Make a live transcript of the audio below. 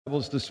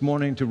Bibles this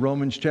morning to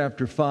Romans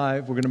chapter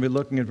 5. We're going to be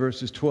looking at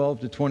verses 12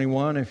 to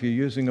 21. If you're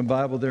using a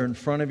Bible there in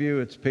front of you,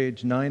 it's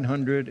page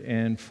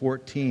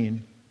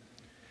 914.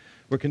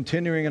 We're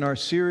continuing in our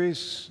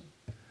series,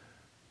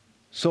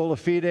 Sola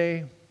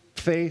Fide,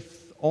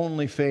 faith,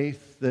 only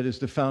faith, that is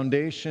the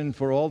foundation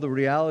for all the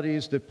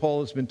realities that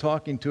Paul has been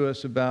talking to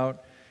us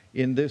about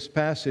in this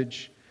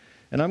passage.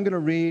 And I'm going to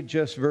read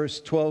just verse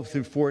 12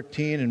 through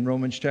 14 in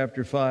Romans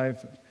chapter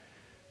 5.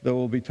 Though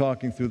we'll be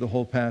talking through the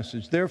whole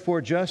passage.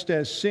 Therefore, just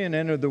as sin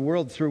entered the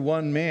world through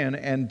one man,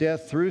 and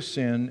death through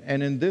sin,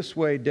 and in this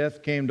way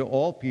death came to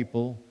all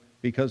people,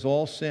 because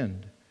all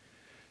sinned.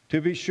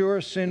 To be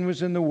sure, sin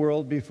was in the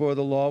world before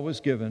the law was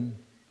given,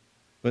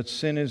 but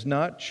sin is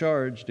not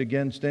charged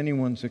against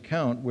anyone's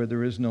account where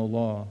there is no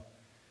law.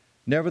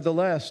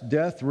 Nevertheless,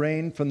 death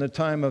reigned from the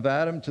time of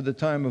Adam to the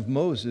time of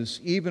Moses,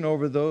 even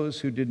over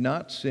those who did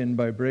not sin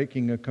by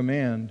breaking a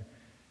command,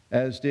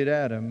 as did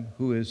Adam,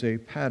 who is a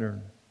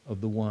pattern of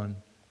the one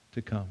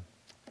to come.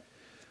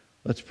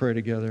 Let's pray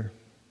together.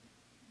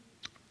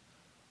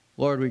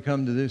 Lord, we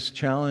come to this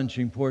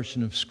challenging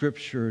portion of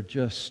Scripture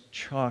just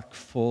chock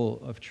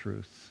full of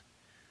truth.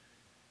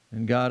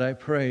 And God, I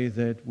pray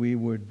that we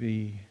would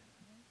be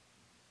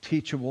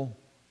teachable,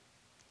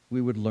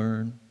 we would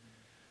learn,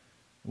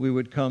 we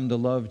would come to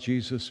love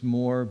Jesus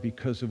more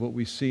because of what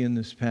we see in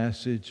this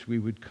passage. We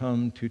would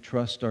come to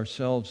trust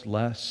ourselves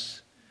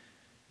less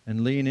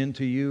and lean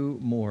into you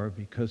more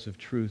because of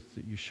truth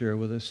that you share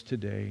with us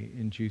today.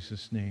 In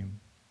Jesus' name,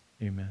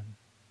 amen.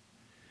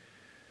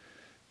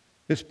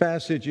 This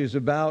passage is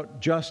about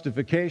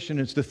justification.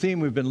 It's the theme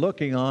we've been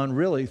looking on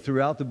really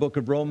throughout the book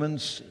of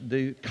Romans,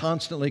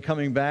 constantly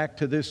coming back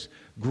to this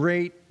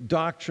great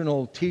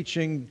doctrinal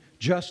teaching,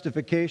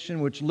 justification,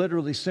 which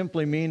literally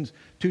simply means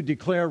to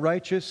declare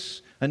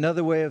righteous.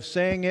 Another way of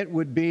saying it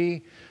would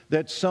be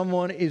that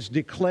someone is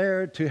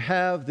declared to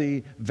have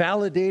the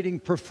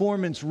validating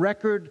performance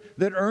record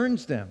that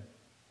earns them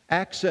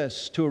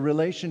access to a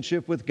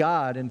relationship with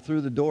God and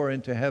through the door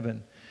into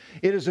heaven.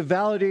 It is a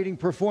validating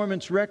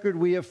performance record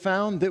we have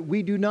found that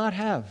we do not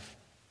have,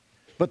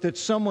 but that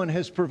someone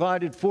has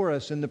provided for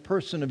us in the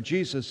person of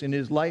Jesus in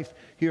his life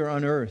here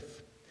on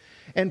earth.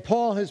 And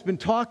Paul has been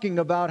talking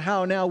about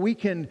how now we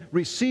can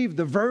receive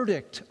the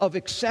verdict of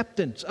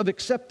acceptance, of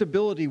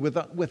acceptability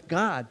with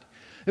God.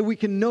 That we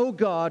can know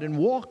God and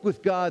walk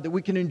with God, that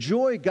we can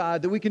enjoy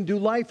God, that we can do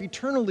life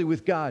eternally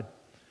with God.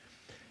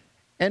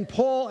 And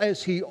Paul,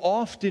 as he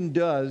often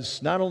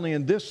does, not only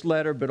in this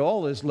letter, but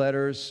all his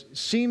letters,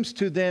 seems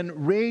to then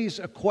raise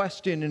a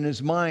question in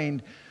his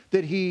mind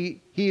that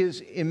he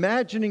is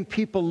imagining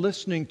people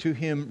listening to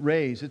him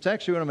raise. It's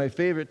actually one of my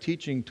favorite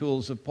teaching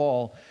tools of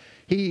Paul.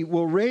 He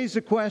will raise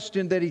a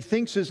question that he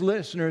thinks his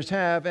listeners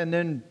have and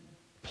then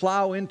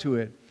plow into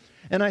it.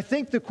 And I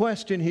think the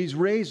question he's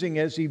raising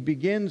as he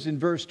begins in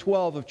verse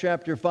 12 of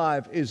chapter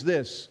 5 is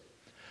this: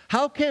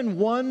 how can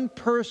one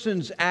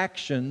person's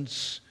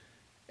actions,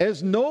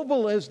 as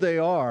noble as they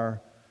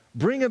are,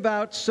 bring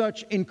about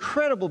such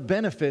incredible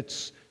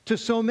benefits to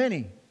so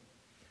many?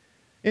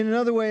 In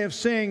another way of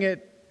saying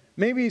it,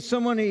 maybe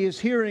someone he is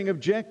hearing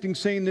objecting,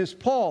 saying this: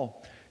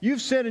 Paul,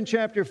 you've said in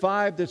chapter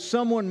 5 that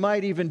someone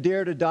might even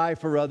dare to die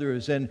for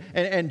others,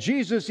 and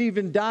Jesus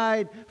even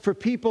died for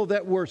people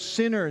that were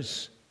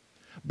sinners.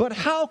 But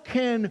how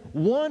can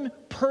one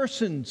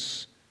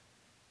person's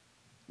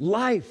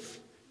life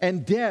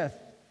and death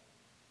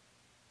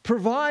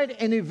provide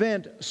an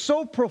event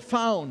so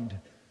profound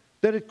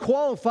that it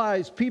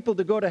qualifies people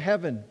to go to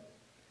heaven,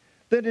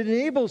 that it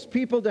enables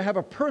people to have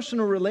a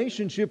personal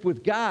relationship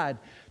with God,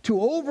 to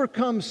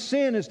overcome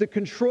sin as the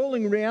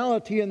controlling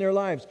reality in their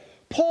lives?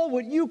 Paul,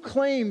 what you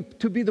claim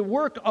to be the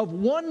work of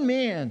one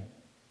man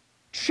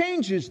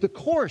changes the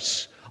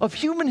course of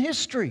human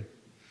history.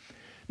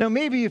 Now,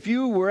 maybe if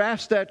you were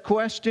asked that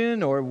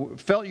question or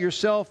felt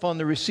yourself on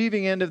the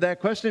receiving end of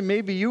that question,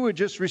 maybe you would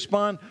just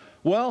respond,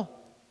 well,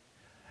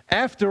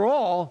 after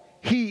all,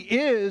 he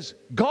is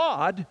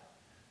God.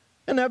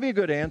 And that'd be a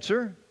good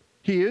answer.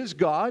 He is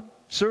God.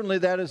 Certainly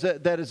that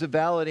is a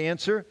valid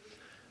answer.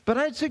 But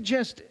I'd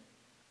suggest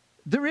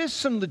there is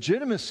some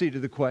legitimacy to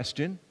the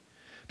question,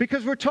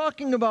 because we're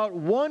talking about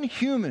one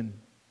human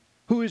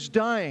who is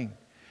dying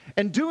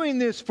and doing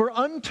this for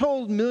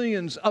untold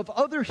millions of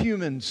other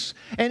humans.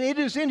 And it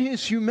is in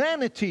his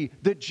humanity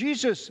that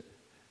Jesus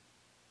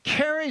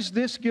carries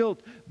this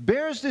guilt,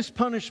 bears this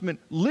punishment,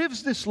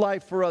 lives this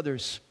life for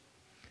others.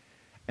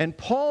 And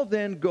Paul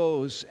then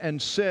goes and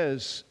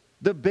says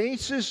the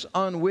basis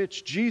on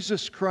which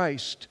Jesus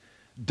Christ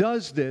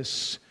does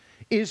this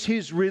is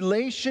his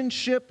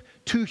relationship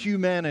to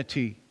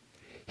humanity.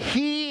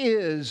 He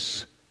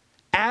is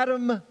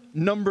Adam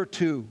number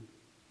 2.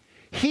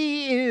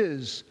 He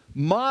is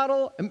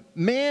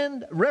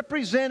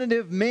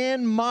representative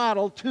man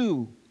model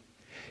 2.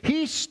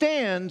 He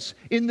stands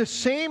in the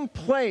same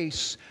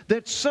place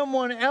that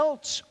someone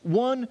else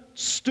once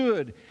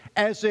stood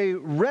as a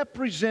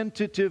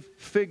representative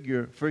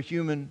figure for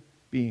human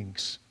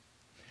beings.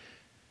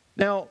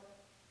 Now,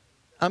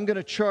 I'm going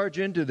to charge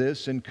into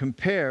this and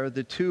compare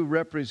the two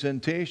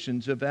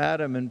representations of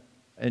Adam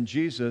and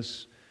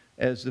Jesus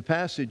as the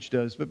passage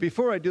does. But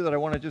before I do that, I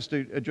want to just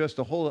address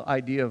the whole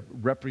idea of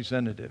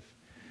representative.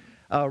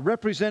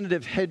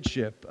 Representative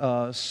headship.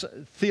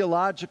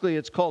 Theologically,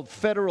 it's called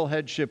federal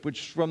headship, which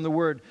is from the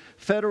word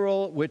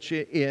federal, which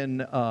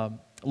in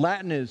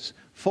Latin is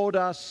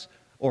foedus,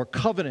 or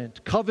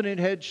covenant. Covenant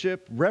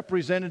headship,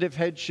 representative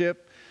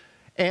headship.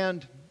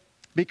 And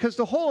because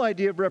the whole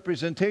idea of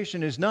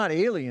representation is not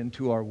alien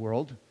to our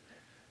world,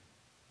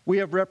 we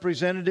have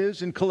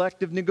representatives in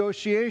collective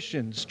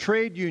negotiations.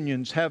 Trade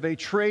unions have a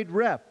trade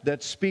rep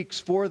that speaks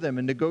for them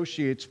and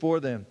negotiates for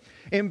them.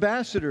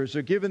 Ambassadors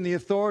are given the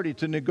authority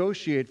to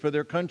negotiate for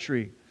their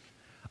country.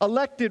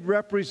 Elected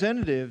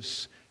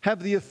representatives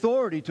have the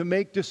authority to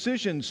make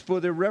decisions for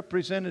their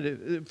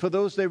for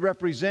those they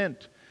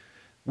represent.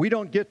 We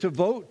don't get to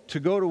vote to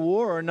go to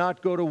war or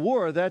not go to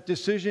war. That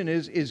decision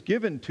is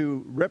given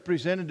to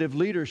representative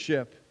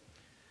leadership.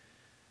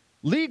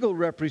 Legal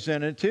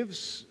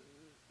representatives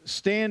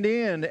stand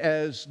in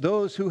as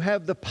those who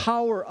have the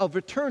power of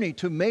attorney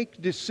to make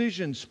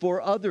decisions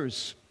for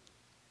others.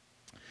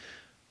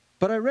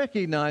 But I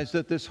recognize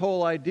that this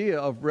whole idea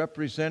of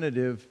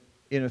representative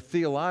in a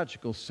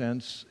theological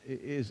sense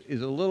is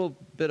a little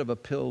bit of a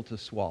pill to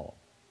swallow.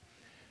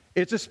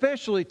 It's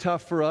especially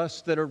tough for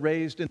us that are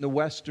raised in the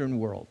Western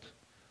world,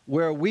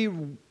 where we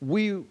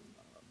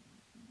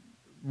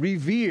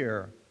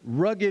revere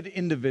rugged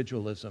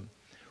individualism.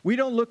 We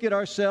don't look at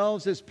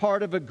ourselves as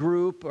part of a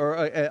group or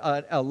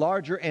a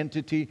larger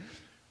entity.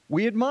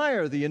 We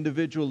admire the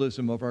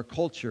individualism of our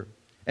culture.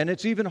 And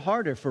it's even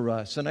harder for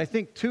us. And I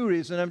think two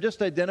reasons, I'm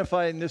just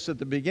identifying this at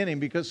the beginning,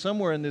 because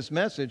somewhere in this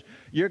message,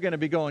 you're going to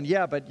be going,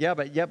 yeah, but.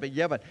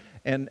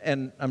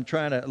 And I'm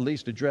trying to at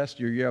least address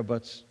your yeah,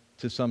 buts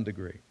to some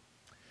degree.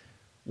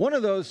 One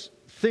of those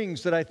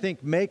things that I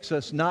think makes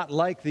us not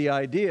like the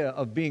idea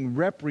of being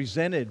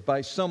represented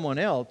by someone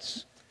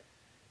else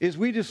is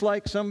we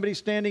dislike somebody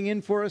standing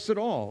in for us at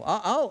all.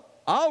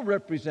 I'll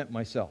represent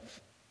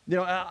myself.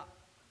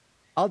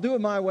 I'll do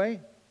it my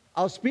way.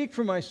 I'll speak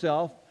for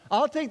myself.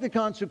 I'll take the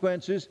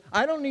consequences.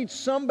 I don't need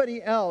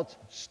somebody else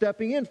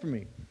stepping in for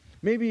me.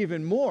 Maybe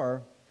even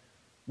more,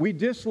 we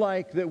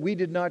dislike that we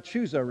did not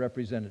choose our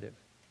representative.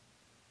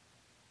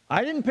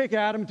 I didn't pick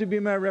Adam to be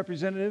my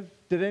representative.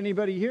 Did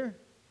anybody here?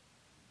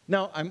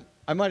 Now,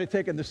 I might have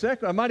taken the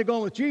second. I might have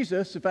gone with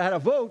Jesus if I had a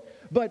vote.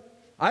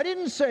 But I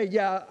didn't say,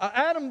 yeah,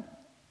 Adam,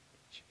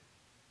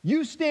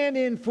 you stand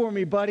in for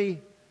me,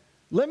 buddy.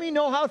 Let me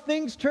know how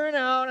things turn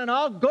out, and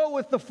I'll go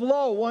with the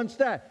flow once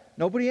that.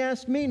 Nobody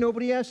asked me.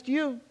 Nobody asked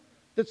you.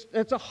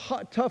 That's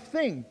a tough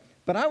thing.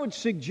 But I would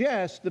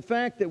suggest the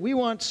fact that we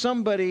want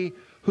somebody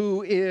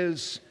who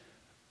is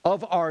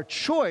of our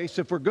choice,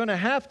 if we're going to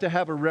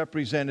have a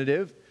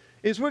representative,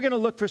 is we're going to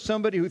look for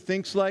somebody who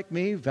thinks like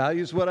me,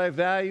 values what I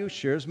value,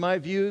 shares my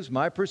views,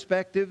 my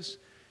perspectives.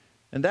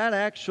 And that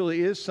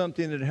actually is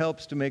something that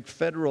helps to make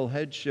federal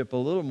headship a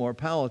little more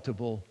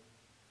palatable,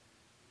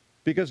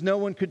 because no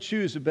one could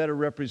choose a better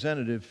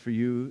representative for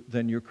you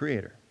than your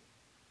Creator.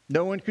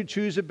 No one could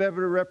choose a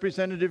better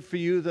representative for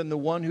you than the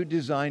one who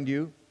designed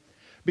you,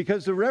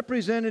 because the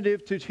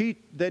representative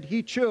that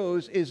He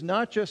chose is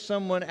not just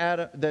someone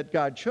that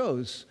God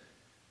chose.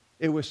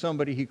 It was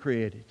somebody He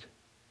created.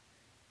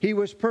 He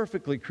was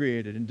perfectly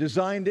created and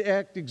designed to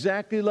act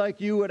exactly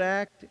like you would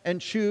act and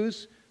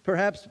choose,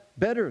 perhaps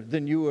better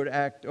than you would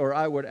act or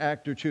I would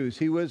act or choose.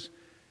 He was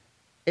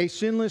a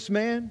sinless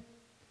man,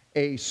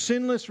 a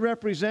sinless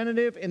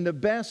representative in the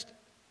best,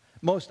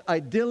 most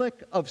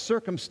idyllic of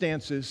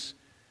circumstances,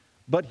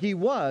 but He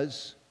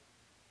was,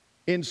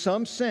 in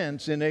some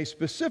sense, in a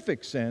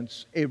specific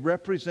sense, a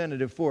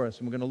representative for us.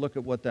 And we're going to look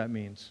at what that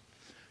means.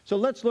 So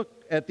let's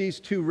look at these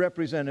two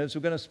representatives.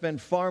 We're going to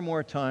spend far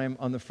more time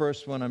on the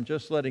first one. I'm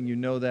just letting you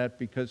know that,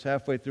 because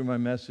halfway through my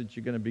message,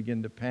 you're going to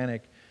begin to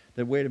panic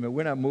that, wait a minute,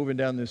 we're not moving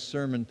down this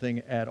sermon thing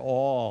at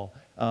all.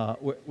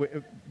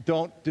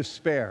 Don't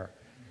despair.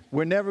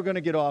 We're never going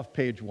to get off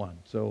page 1.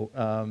 So,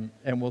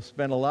 and we'll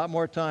spend a lot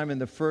more time in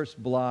the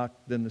first block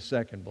than the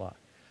second block.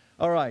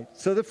 All right,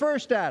 so the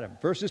first Adam,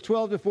 verses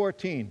 12 to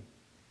 14.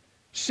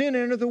 Sin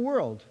entered the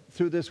world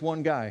through this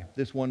one guy,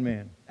 this one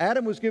man.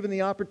 Adam was given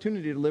the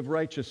opportunity to live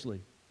righteously.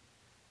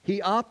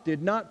 He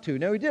opted not to.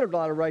 Now, he did a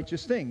lot of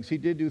righteous things. He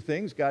did do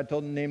things. God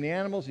told him to name the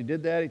animals. He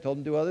did that. He told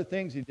him to do other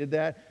things. He did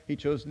that. He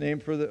chose the name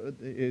for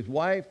his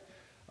wife.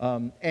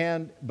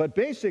 But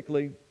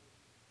basically,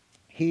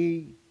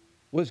 he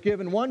was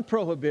given one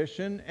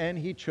prohibition, and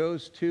he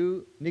chose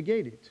to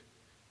negate it.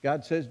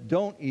 God says,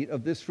 don't eat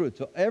of this fruit.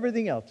 So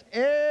everything else,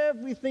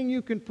 everything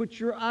you can put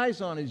your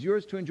eyes on is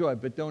yours to enjoy,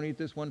 but don't eat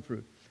this one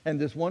fruit. And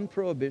this one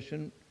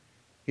prohibition,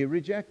 he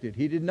rejected.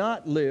 He did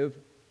not live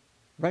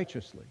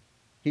righteously.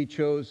 He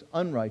chose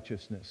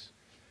unrighteousness.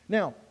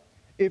 Now,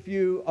 if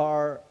you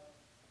are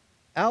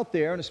out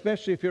there, and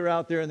especially if you're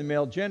out there in the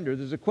male gender,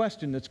 there's a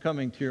question that's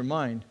coming to your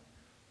mind.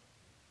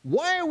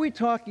 Why are we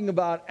talking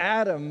about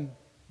Adam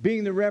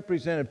being the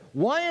representative?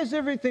 Why is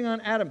everything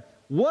on Adam?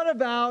 What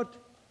about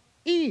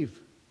Eve?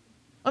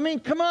 I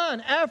mean, come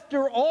on.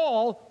 After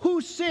all,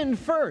 who sinned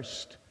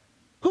first?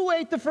 Who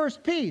ate the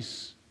first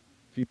piece?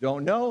 If you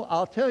don't know,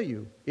 I'll tell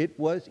you. It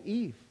was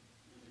Eve.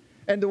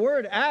 And the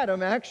word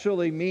Adam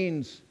actually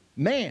means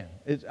man.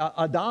 It's,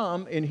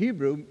 Adam in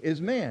Hebrew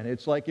is man.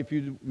 It's like if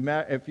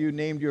you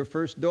named your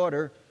first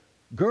daughter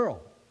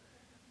girl.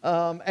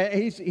 And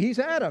he's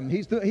Adam.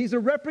 He's a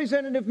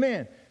representative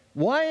man.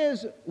 Why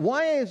is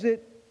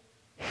it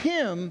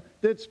him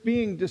that's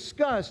being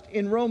discussed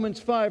in Romans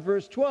 5,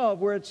 verse 12,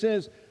 where it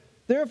says,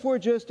 therefore,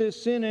 just as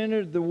sin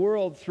entered the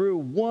world through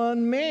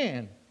one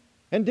man,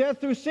 and death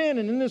through sin,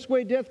 and in this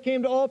way death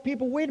came to all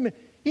people. Wait a minute.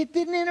 It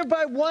didn't enter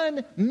by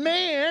one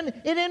man.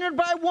 It entered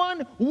by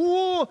one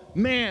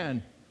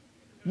man.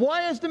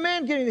 Why is the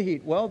man getting the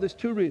heat? Well, there's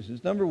two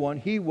reasons. Number one,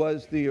 he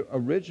was the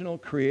original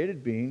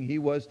created being. He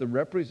was the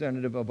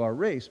representative of our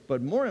race.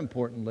 But more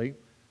importantly,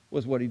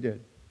 was what he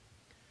did.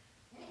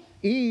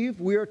 Eve,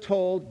 we are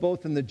told,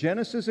 both in the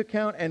Genesis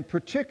account and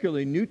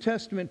particularly New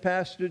Testament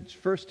passage,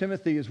 1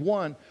 Timothy is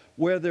one,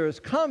 where there is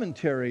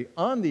commentary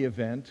on the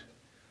event,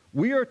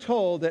 we are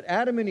told that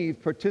Adam and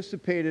Eve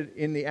participated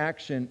in the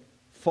action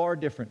far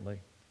differently.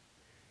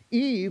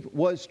 Eve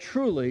was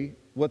truly,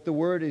 what the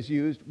word is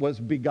used, was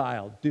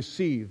beguiled,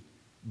 deceived,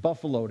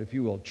 buffaloed, if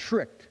you will,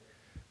 tricked.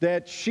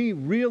 That she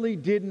really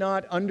did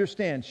not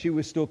understand. She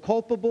was still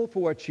culpable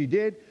for what she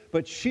did,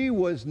 but she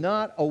was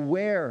not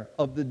aware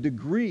of the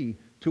degree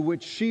to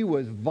which she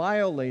was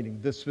violating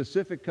the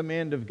specific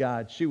command of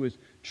God. She was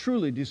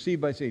truly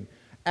deceived by Satan.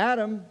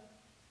 Adam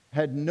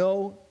had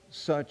no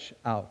such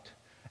out.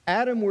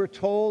 Adam, we're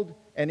told,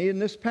 and in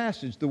this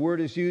passage, the word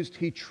is used,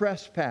 he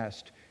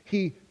trespassed.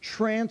 He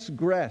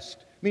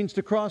transgressed. Means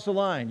to cross a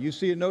line. You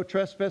see a no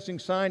trespassing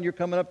sign, you're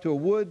coming up to a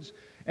woods,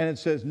 and it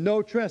says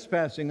no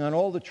trespassing on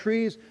all the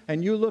trees,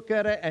 and you look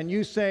at it and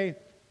you say,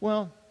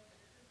 well,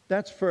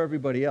 that's for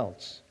everybody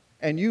else.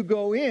 And you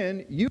go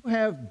in, you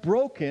have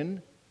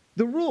broken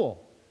the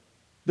rule,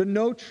 the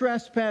no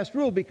trespass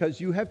rule, because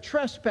you have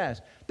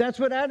trespassed. That's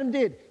what Adam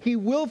did. He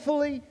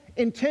willfully,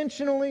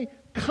 intentionally,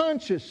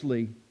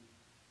 consciously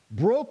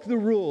broke the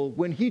rule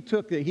when he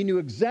took it. He knew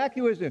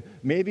exactly what he was doing.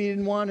 Maybe he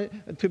didn't want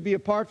it to be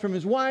apart from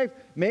his wife.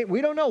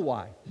 We don't know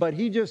why. But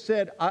he just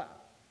said,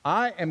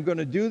 I am going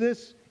to do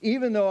this,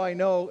 even though I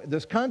know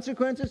there's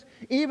consequences,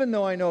 even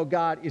though I know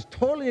God is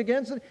totally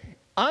against it.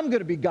 I'm going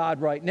to be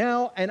God right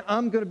now, and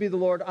I'm going to be the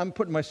Lord. I'm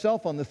putting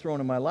myself on the throne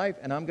of my life,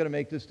 and I'm going to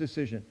make this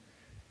decision.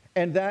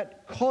 And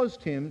that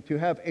caused him to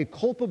have a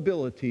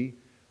culpability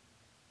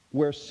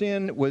where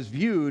sin was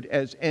viewed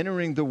as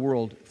entering the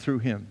world through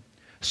him.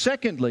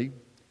 Secondly,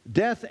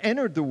 death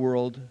entered the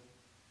world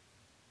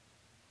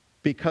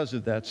because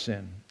of that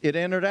sin. It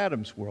entered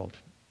Adam's world.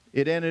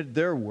 It entered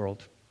their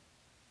world.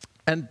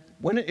 And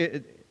when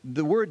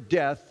the word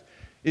death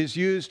is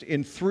used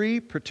in three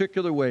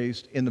particular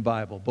ways in the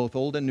Bible, both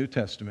Old and New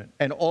Testament,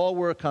 and all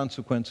were a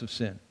consequence of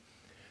sin.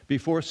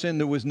 Before sin,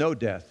 there was no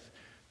death.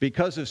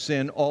 Because of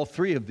sin, all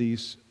three of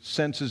these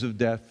senses of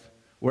death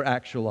were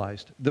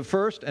actualized. The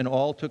first, and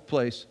all took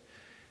place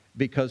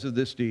because of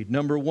this deed.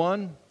 Number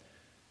one,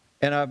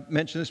 and I've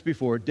mentioned this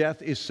before,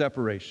 death is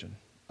separation.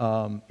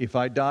 If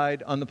I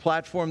died on the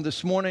platform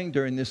this morning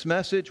during this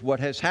message, what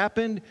has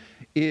happened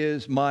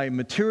is my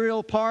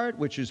material part,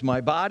 which is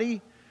my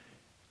body,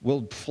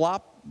 will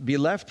be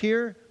left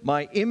here.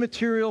 My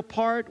immaterial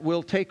part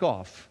will take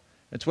off.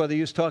 That's why they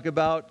used to talk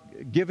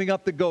about giving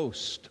up the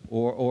ghost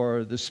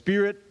or the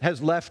spirit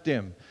has left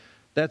him.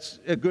 That's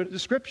a good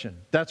description.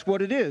 That's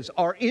what it is.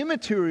 Our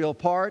immaterial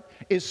part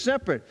is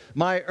separate.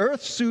 My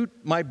earth suit,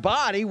 my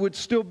body would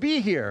still be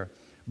here,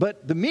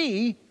 but the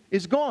me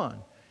is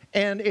gone.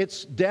 And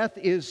its death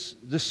is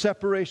the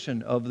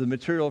separation of the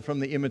material from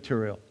the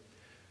immaterial.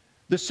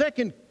 The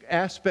second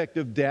aspect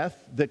of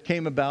death that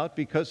came about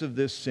because of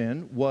this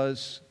sin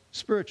was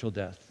spiritual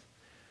death.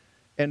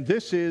 And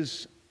this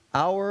is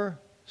our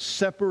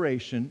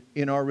separation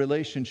in our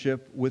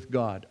relationship with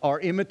God.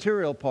 Our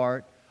immaterial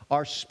part,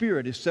 our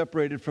spirit, is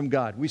separated from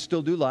God. We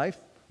still do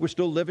life. We're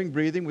still living,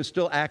 breathing. We're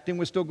still acting.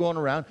 We're still going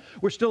around.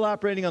 We're still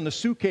operating on the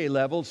suke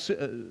level,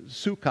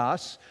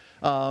 sukos.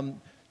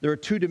 There are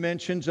two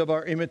dimensions of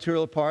our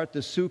immaterial part,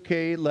 the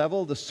suke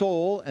level, the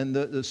soul, and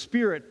the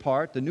spirit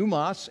part, the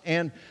pneumos,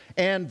 and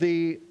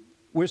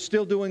we're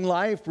still doing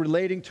life,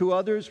 relating to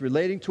others,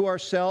 relating to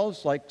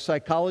ourselves, like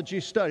psychology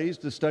studies,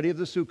 the study of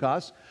the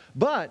sukos.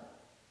 But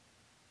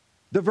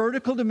the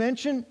vertical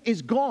dimension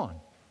is gone.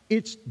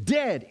 It's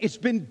dead. It's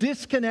been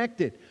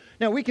disconnected.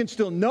 Now, we can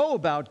still know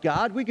about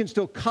God. We can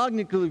still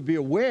cognitively be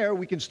aware.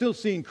 We can still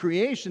see in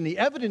creation the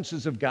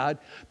evidences of God.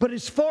 But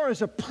as far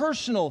as a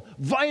personal,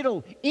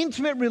 vital,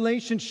 intimate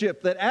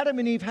relationship that Adam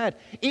and Eve had,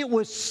 it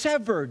was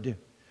severed.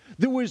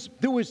 There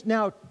was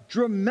now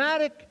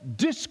dramatic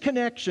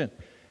disconnection.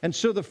 And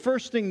so the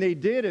first thing they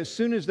did as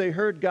soon as they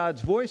heard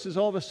God's voice is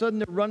all of a sudden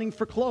they're running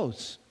for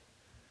clothes.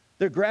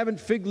 They're grabbing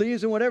fig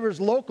leaves and whatever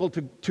is local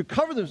to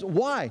cover them.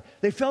 Why?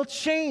 They felt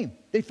shame.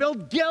 They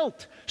felt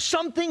guilt.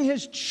 Something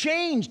has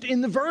changed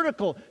in the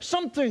vertical.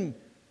 Something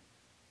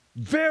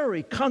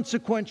very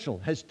consequential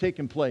has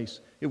taken place.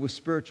 It was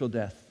spiritual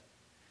death.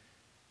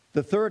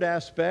 The third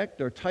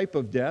aspect or type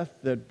of death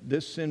that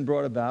this sin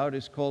brought about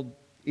is called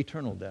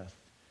eternal death.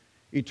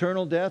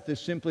 Eternal death is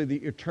simply the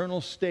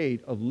eternal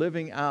state of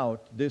living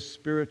out this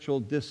spiritual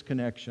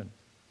disconnection.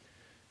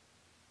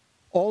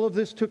 All of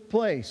this took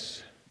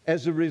place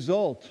as a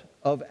result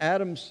of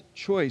Adam's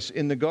choice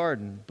in the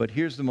garden. But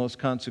here's the most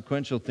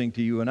consequential thing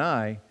to you and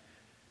I.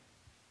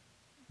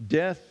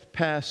 Death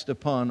passed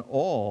upon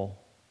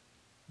all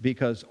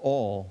because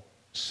all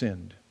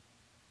sinned.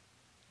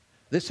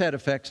 This had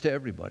effects to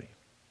everybody.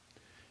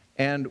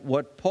 And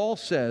what Paul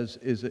says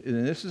is,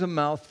 and this is a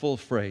mouthful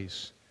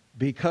phrase,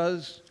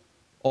 because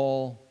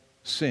all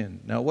sin.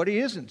 Now, what he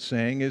isn't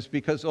saying is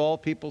because all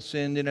people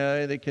sin,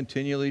 they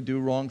continually do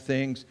wrong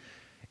things.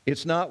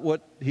 It's not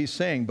what he's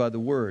saying by the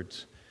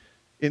words.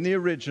 In the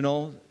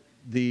original,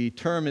 the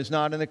term is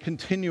not in the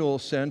continual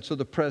sense or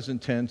the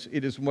present tense.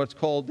 It is what's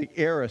called the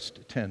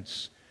aorist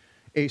tense,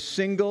 a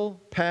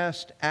single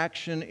past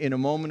action in a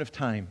moment of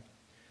time.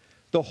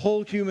 The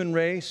whole human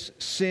race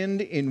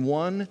sinned in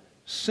one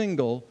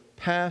single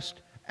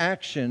past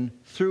action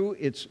through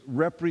its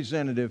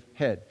representative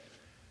head.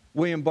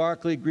 William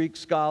Barclay, Greek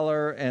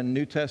scholar and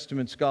New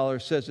Testament scholar,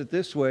 says it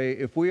this way: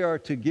 if we are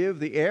to give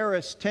the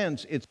aorist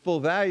tense its full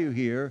value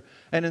here,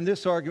 and in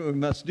this argument we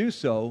must do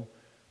so,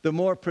 the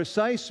more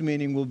precise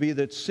meaning will be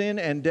that sin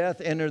and death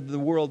entered the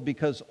world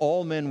because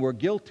all men were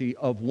guilty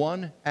of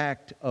one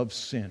act of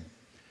sin.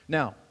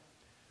 Now,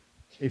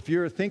 if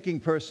you're a thinking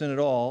person at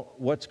all,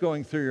 what's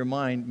going through your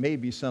mind may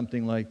be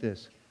something like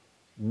this.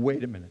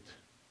 Wait a minute.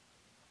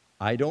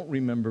 I don't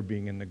remember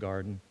being in the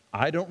garden.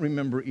 I don't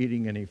remember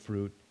eating any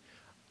fruit.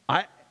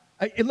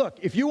 Look,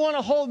 if you want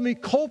to hold me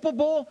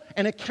culpable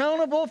and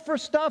accountable for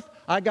stuff,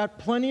 I got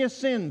plenty of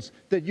sins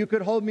that you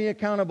could hold me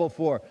accountable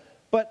for.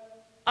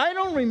 But I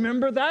don't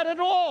remember that at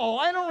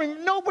all.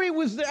 Nobody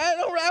was there.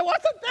 I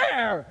wasn't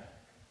there.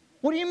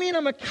 What do you mean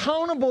I'm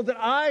accountable that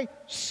I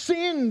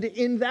sinned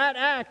in that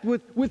act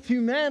with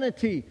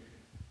humanity?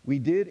 We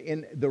did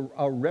in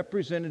our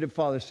representative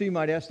Father. So you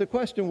might ask the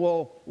question,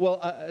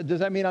 does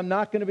that mean I'm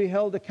not going to be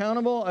held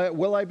accountable?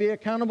 Will I be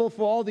accountable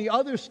for all the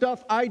other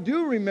stuff I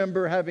do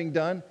remember having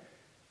done?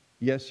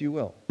 Yes, you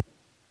will.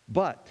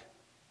 But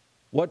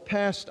what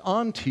passed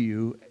on to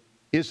you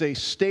is a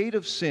state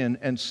of sin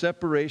and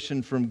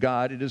separation from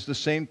God. It is the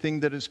same thing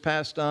that is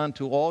passed on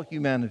to all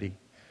humanity.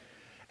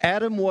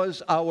 Adam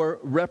was our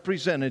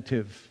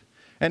representative,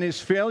 and his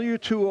failure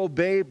to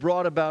obey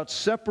brought about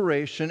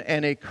separation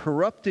and a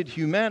corrupted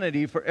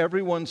humanity for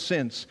everyone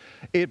since.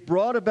 It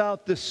brought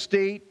about the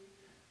state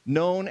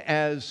known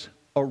as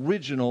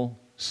original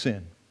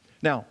sin.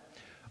 Now,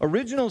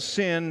 original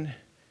sin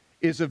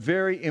is a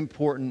very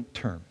important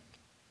term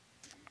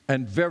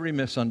and very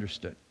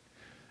misunderstood,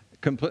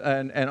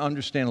 and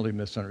understandably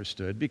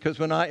misunderstood, because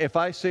if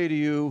I say to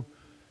you,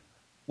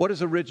 what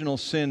does original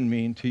sin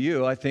mean to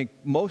you? I think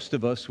most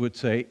of us would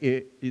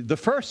say the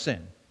first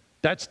sin.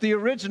 That's the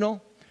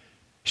original.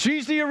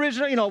 She's the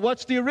original.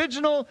 What's the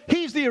original?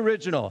 He's the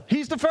original.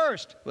 He's the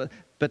first.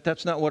 But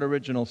that's not what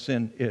original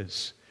sin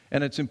is.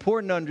 And it's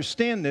important to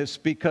understand this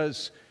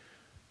because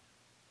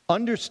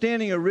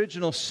understanding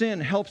original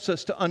sin helps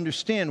us to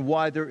understand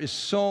why there is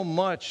so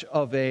much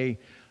of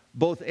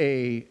both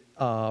a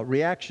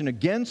reaction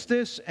against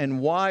this and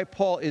why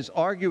Paul is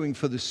arguing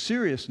for the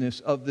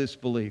seriousness of this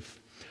belief.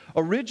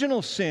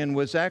 Original sin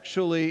was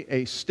actually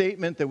a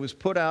statement that was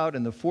put out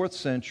in the 4th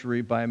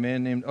century by a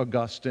man named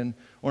Augustine,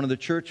 one of the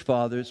church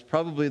fathers,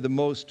 probably the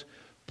most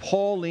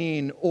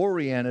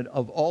Pauline-oriented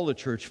of all the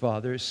church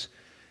fathers.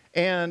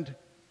 And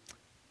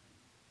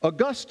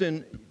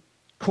Augustine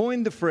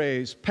coined the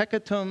phrase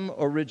peccatum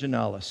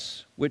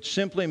originalis, which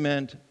simply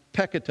meant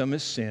peccatum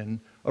is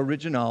sin,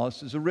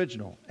 originalis is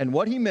original. And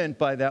what he meant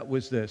by that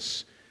was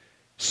this: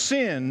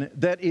 sin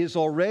that is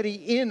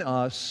already in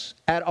us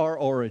at our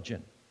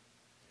origin.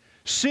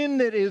 Sin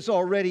that is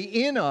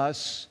already in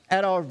us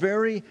at our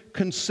very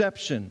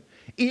conception.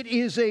 It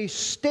is a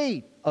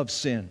state of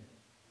sin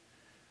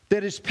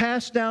that is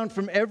passed down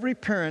from every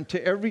parent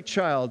to every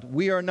child.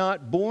 We are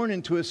born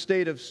into a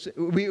state of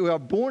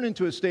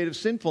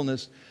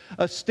sinfulness,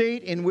 a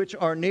state in which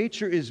our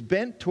nature is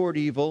bent toward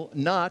evil,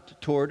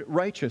 not toward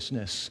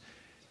righteousness.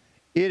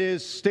 It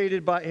is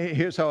stated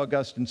here's how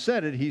Augustine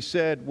said it. He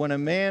said, when a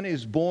man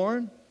is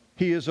born,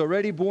 he is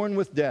already born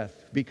with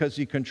death because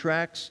he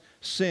contracts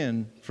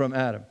sin from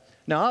Adam.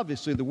 Now,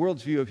 obviously, the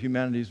world's view of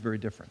humanity is very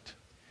different.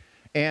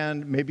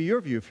 And maybe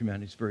your view of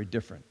humanity is very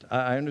different.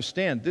 I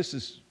understand this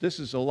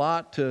is a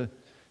lot to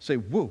say,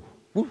 woo.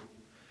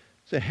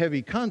 It's a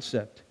heavy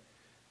concept.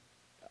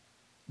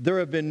 There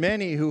have been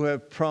many who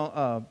have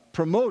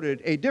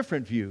promoted a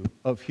different view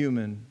of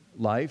human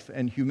life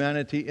and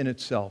humanity in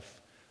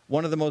itself.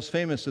 One of the most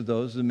famous of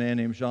those is a man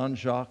named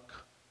Jean-Jacques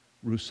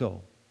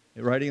Rousseau.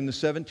 Writing in the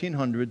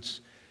 1700s,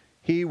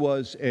 he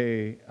was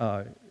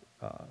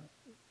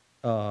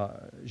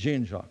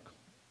Jean-Jacques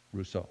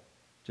Rousseau,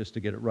 just to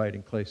get it right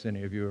in case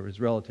any of you are his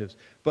relatives.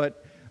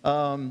 But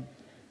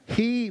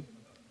he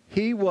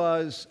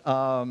was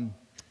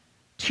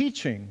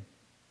teaching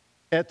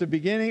at the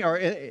beginning, or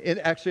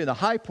actually in the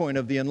high point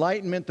of the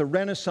Enlightenment, the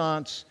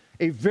Renaissance,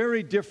 a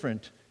very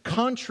different,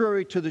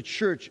 contrary to the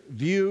church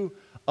view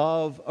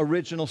of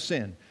original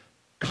sin.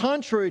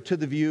 contrary to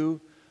the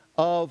view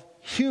of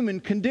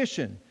human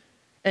condition.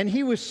 And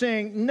he was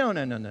saying, no.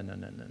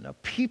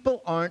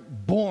 People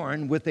aren't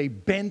born with a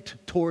bent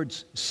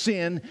towards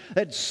sin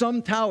that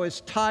somehow is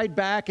tied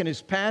back and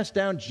is passed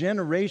down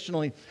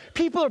generationally.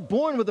 People are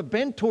born with a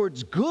bent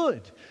towards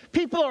good.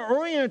 People are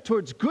oriented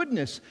towards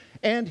goodness.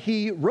 And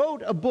he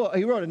wrote a book.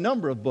 He wrote a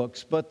number of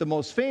books, but the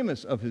most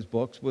famous of his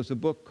books was a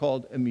book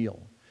called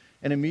Emile.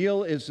 And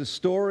Emile is the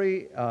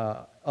story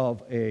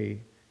of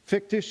a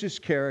fictitious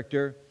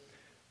character,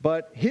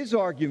 but his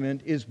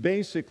argument is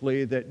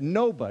basically that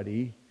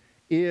nobody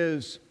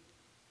is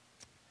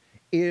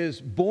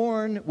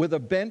born with a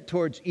bent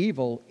towards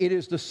evil. It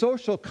is the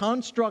social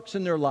constructs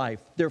in their life,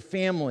 their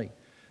family,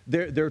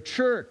 their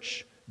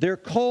church, their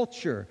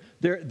culture,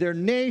 their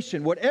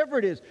nation, whatever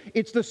it is.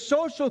 It's the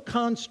social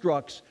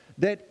constructs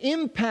that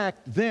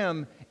impact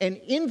them and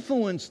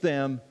influence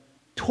them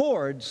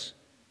towards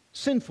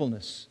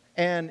sinfulness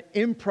and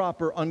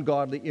improper,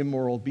 ungodly,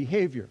 immoral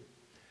behavior.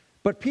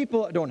 But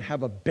people don't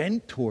have a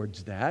bent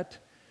towards that.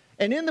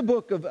 And in the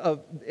book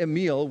of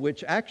Emile,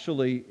 which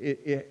actually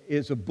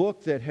is a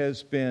book that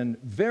has been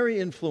very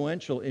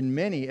influential in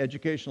many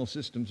educational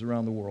systems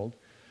around the world,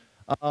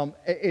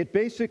 it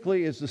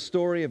basically is the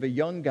story of a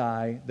young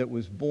guy that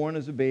was born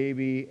as a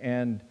baby,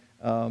 and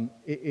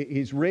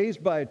he's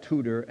raised by a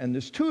tutor, and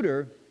this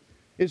tutor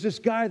is this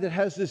guy that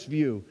has this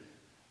view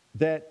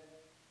that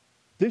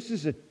this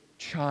is a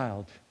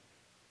child,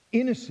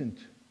 innocent,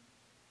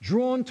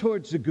 drawn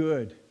towards the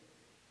good.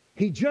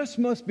 He just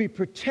must be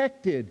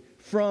protected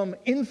from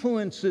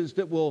influences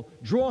that will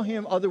draw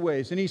him other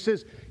ways. And he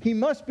says he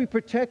must be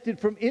protected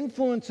from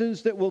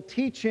influences that will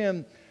teach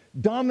him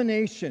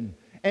domination.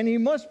 And he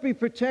must be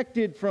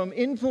protected from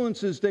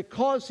influences that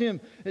cause him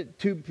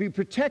to be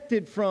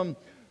protected from,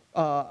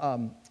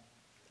 I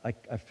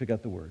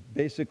forgot the word.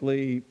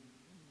 Basically,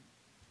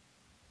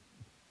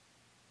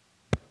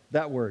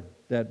 that word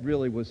that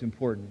really was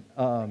important.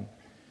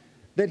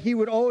 That he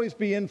would always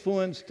be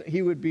influenced,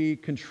 he would be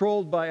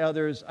controlled by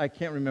others. I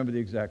can't remember the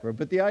exact word.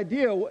 But the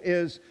idea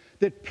is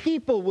that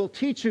people will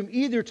teach him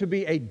either to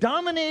be a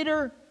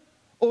dominator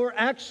or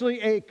actually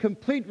a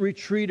complete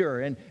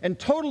retreater and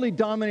totally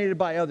dominated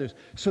by others.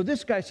 So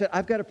this guy said,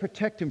 I've got to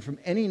protect him from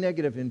any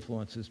negative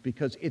influences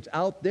because it's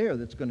out there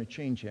that's going to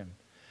change him.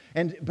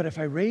 But if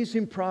I raise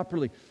him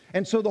properly.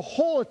 And so the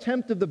whole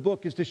attempt of the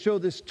book is to show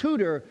this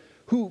tutor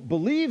who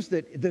believes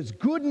that there's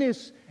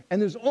goodness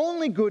and there's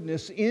only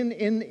goodness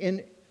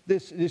in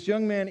this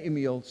young man,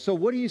 Emile. So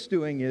what he's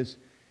doing is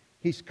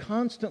he's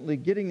constantly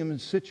getting him in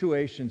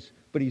situations,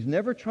 but he's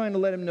never trying to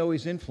let him know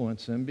he's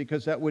influencing him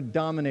because that would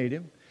dominate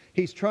him.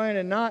 He's trying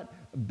to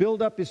not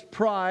build up his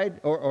pride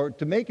or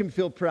to make him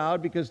feel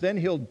proud because then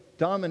he'll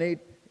dominate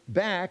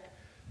back.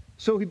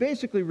 So he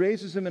basically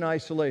raises him in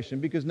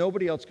isolation because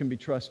nobody else can be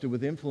trusted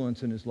with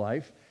influence in his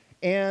life,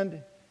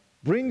 and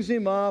brings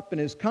him up and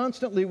is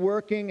constantly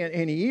working,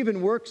 and he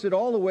even works it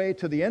all the way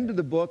to the end of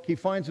the book. He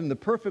finds him the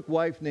perfect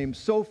wife named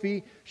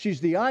Sophie.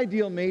 She's the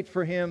ideal mate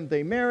for him.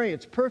 They marry.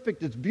 It's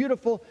perfect. It's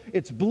beautiful.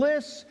 It's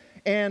bliss.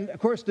 And, of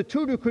course, the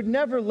tutor could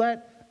never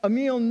let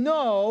Emile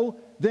know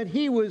that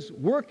he was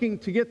working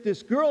to get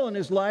this girl in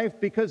his life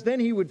because then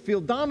he would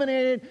feel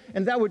dominated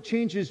and that would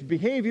change his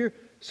behavior.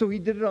 So he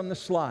did it on the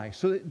sly.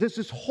 So there's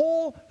this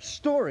whole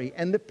story,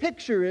 and the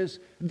picture is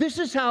this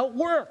is how it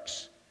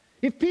works.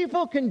 If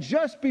people can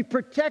just be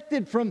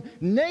protected from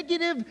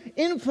negative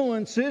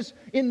influences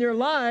in their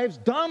lives,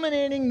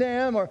 dominating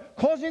them or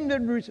causing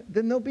them,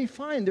 then they'll be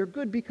fine. They're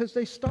good because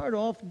they start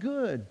off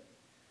good.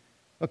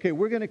 Okay,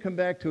 we're going to come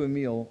back to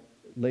Emile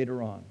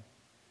later on.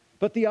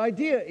 But the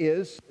idea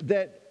is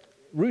that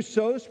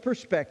Rousseau's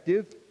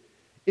perspective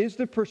is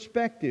the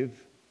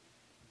perspective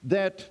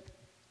that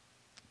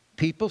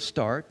people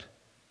start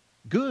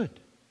good.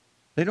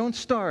 They don't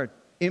start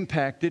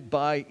impacted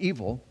by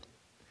evil.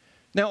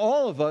 Now,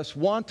 all of us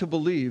want to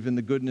believe in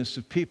the goodness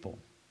of people.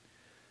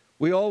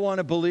 We all want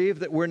to believe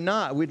that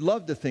we'd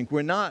love to think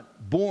we're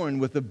not born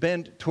with a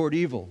bent toward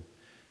evil.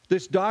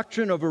 This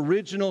doctrine of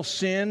original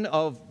sin,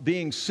 of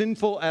being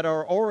sinful at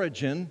our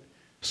origin,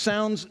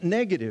 sounds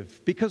negative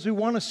because we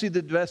want to see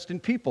the best in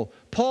people.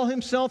 Paul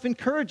himself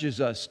encourages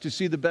us to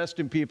see the best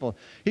in people.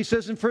 He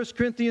says in 1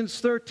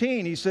 Corinthians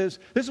 13, he says,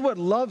 this is what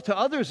love to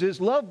others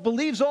is. Love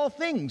believes all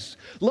things.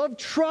 Love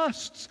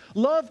trusts.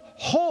 Love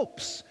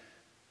hopes.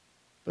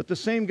 But the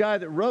same guy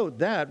that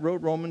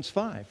wrote Romans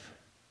 5.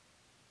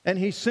 And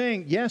he's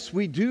saying, yes,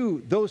 we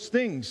do those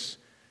things,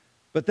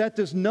 but that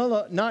does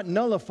not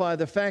nullify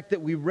the fact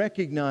that we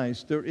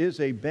recognize there is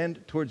a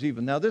bent towards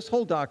evil. Now, this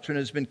whole doctrine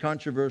has been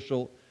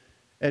controversial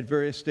at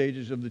various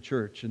stages of the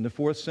church. In the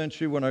 4th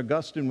century, when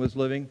Augustine was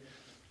living,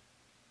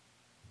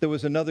 there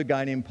was another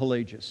guy named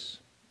Pelagius.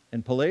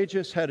 And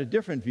Pelagius had a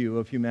different view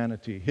of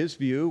humanity. His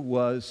view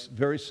was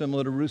very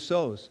similar to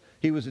Rousseau's.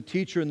 He was a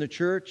teacher in the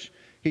church.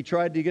 He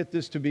tried to get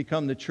this to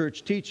become the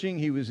church teaching.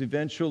 He was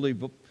eventually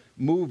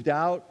moved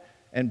out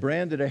and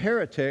branded a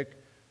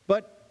heretic,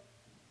 but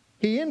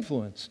he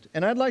influenced.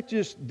 And I'd like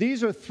to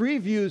these are 3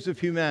 views of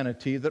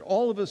humanity that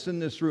all of us in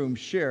this room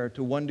share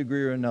to one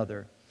degree or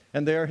another.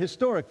 and they are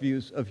historic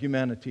views of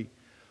humanity.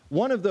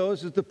 One of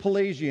those is the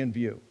Pelagian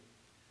view,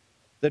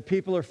 that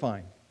people are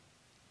fine.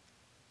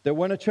 That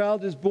when a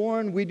child is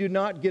born, we do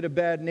not get a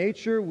bad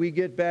nature, we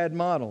get bad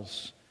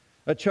models.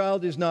 A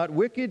child is not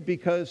wicked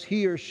because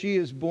he or she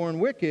is born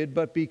wicked,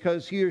 but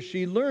because he or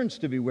she learns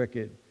to be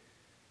wicked.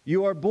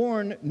 You are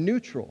born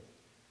neutral.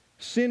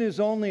 Sin is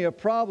only a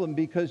problem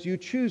because you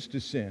choose to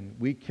sin.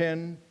 We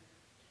can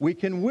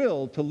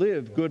will to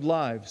live good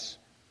lives.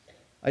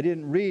 I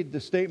didn't read the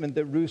statement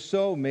that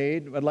Rousseau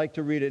made. I'd like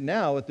to read it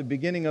now. At the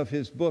beginning of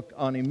his book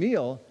on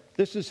Emile,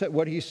 this is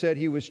what he said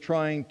he was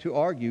trying to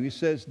argue. He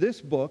says,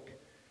 this book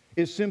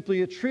is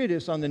simply a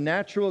treatise on the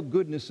natural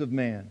goodness of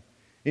man,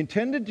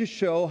 intended to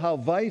show how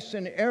vice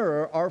and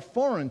error are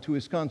foreign to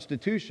his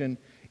constitution,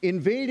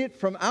 invade it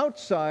from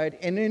outside,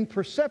 and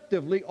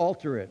imperceptibly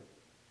alter it.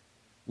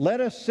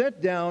 Let us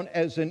set down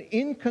as an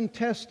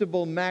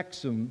incontestable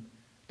maxim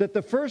that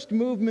the first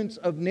movements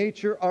of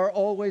nature are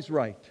always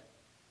right.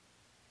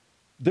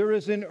 There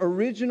is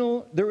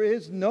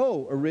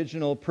no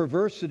original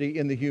perversity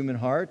in the human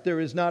heart. There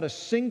is not a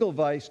single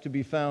vice to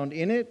be found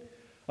in it,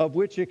 of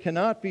which it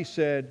cannot be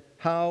said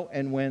how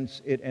and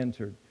whence it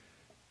entered.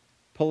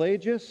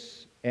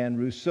 Pelagius and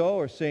Rousseau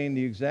are saying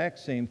the exact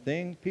same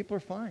thing. People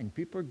are fine.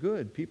 People are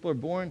good. People are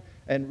born.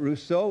 And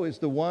Rousseau is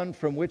the one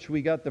from which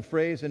we got the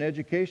phrase in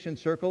education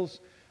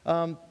circles,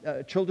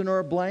 children are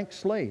a blank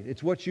slate.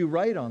 It's what you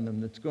write on them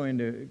that's going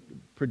to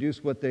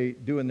produce what they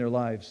do in their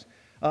lives.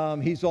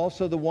 He's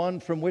also the one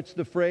from which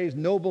the phrase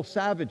noble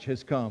savage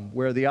has come,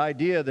 where the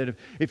idea that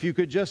if you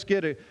could just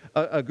get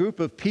a group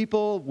of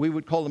people, we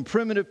would call them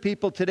primitive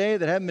people today,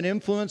 that haven't been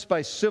influenced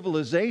by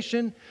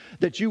civilization,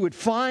 that you would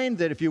find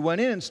that if you went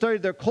in and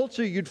studied their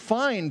culture, you'd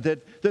find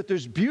that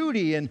there's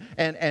beauty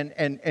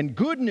and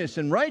goodness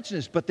and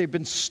righteousness, but they've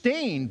been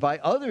stained by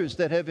others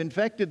that have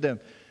infected them.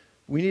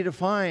 We need to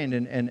find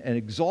and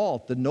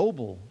exalt the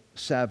noble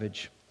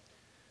savage.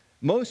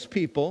 Most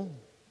people,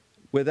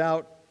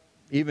 without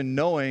even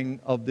knowing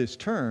of this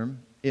term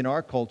in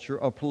our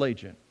culture, are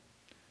Pelagian.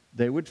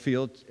 They would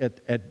feel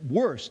at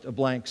worst a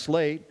blank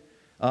slate.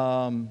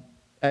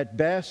 At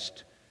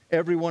best,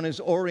 everyone is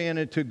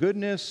oriented to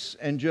goodness,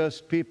 and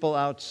just people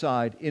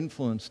outside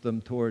influence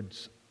them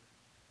towards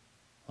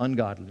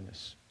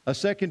ungodliness. A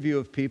second view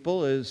of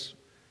people is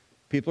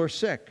people are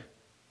sick.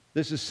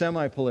 This is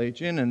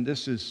semi-Pelagian, and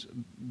this is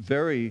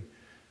very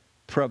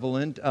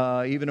prevalent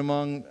even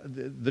among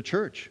the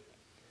church.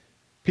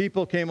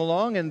 People came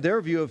along, and their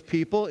view of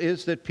people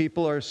is that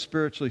people are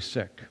spiritually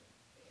sick.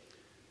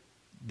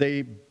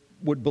 They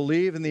would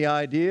believe in the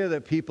idea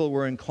that people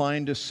were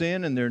inclined to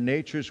sin and their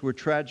natures were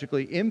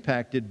tragically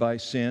impacted by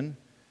sin.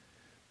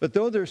 But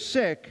though they're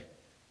sick,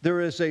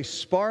 there is a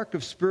spark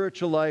of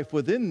spiritual life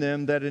within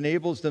them that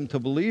enables them to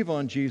believe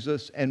on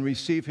Jesus and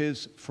receive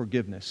His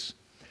forgiveness.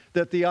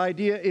 That the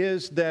idea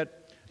is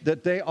that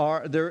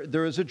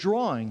there is a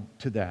drawing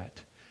to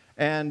that,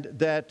 and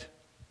that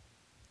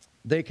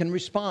they can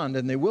respond,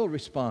 and they will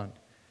respond.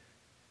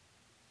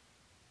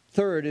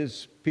 Third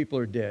is people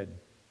are dead.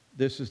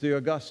 This is the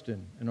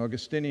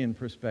Augustinian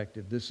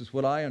perspective. This is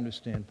what I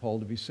understand Paul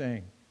to be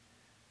saying.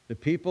 The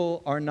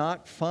people are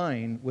not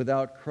fine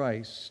without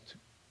Christ,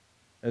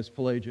 as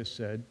Pelagius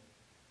said.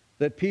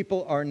 That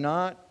people are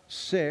not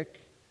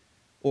sick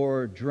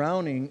or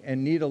drowning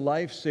and need a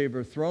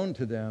lifesaver thrown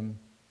to them.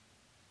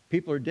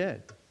 People are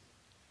dead.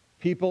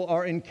 People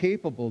are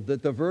incapable,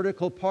 that the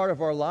vertical part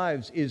of our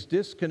lives is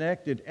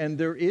disconnected, and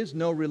there is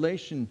no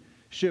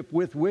relationship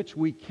with which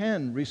we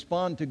can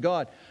respond to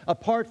God.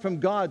 Apart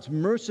from God's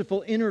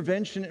merciful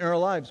intervention in our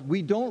lives,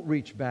 we don't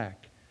reach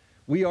back.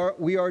 We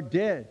are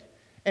dead.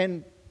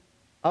 And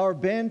our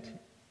bent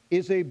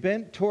is a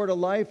bent toward a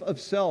life of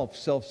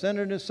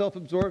self-centeredness,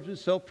 self-absorption,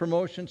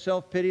 self-promotion,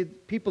 self-pity.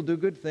 People do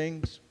good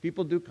things.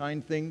 People do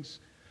kind things.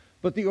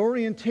 But the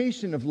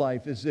orientation of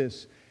life is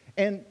this.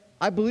 And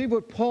I believe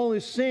what Paul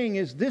is saying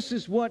is this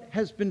is what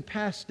has been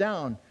passed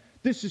down.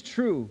 This is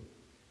true.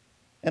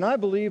 And I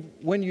believe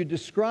when you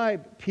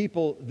describe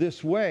people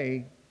this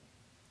way,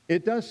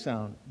 it does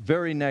sound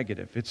very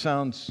negative. It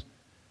sounds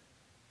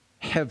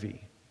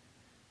heavy.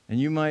 And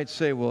you might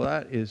say, well,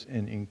 that is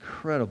an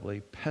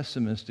incredibly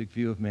pessimistic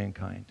view of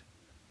mankind.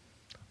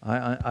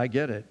 I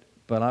get it,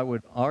 but I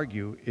would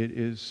argue it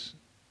is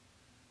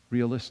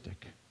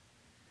realistic.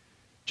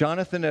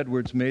 Jonathan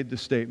Edwards made the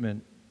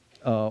statement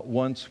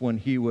once when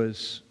he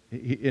was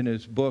in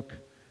his book,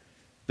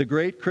 The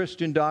Great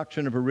Christian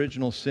Doctrine of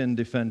Original Sin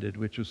Defended,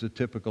 which was a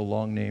typical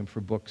long name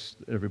for books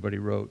that everybody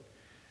wrote.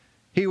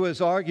 He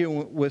was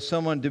arguing with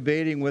someone,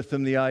 debating with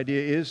him the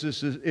idea,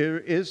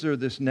 is there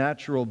this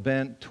natural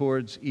bent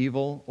towards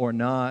evil or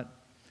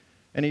not?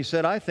 And he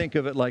said, I think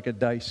of it like a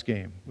dice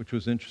game, which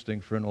was interesting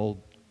for an old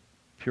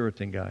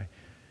Puritan guy.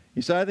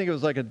 He said, I think it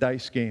was like a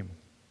dice game.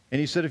 And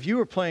he said, if you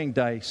were playing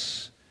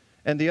dice,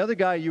 and the other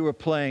guy you were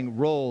playing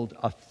rolled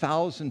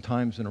 1,000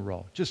 times in a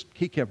row.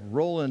 He kept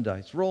rolling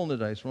dice, rolling the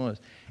dice, rolling the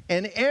dice.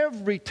 And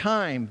every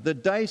time the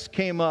dice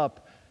came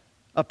up,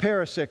 a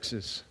pair of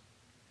sixes.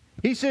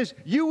 He says,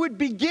 you would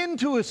begin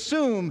to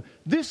assume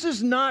this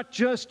is not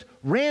just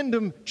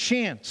random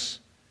chance.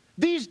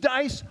 These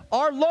dice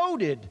are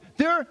loaded.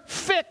 They're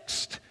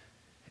fixed.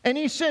 And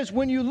he says,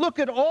 when you look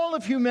at all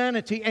of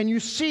humanity and you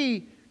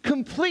see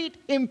complete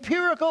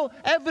empirical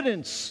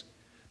evidence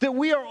that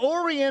we are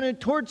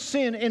oriented towards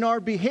sin in our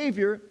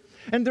behavior,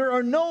 and there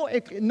are no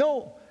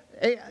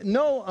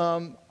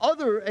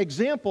other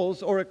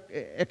examples or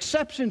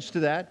exceptions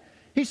to that,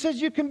 he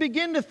says you can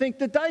begin to think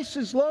the dice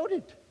is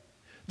loaded.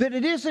 That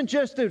it isn't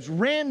just as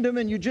random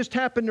and you just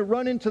happen to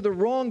run into the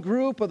wrong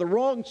group or the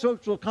wrong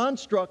social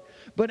construct,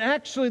 but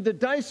actually the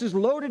dice is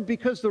loaded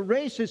because the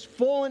race has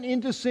fallen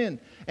into sin.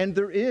 And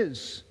there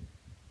is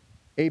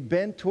a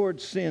bent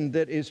towards sin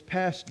that is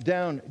passed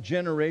down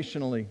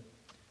generationally.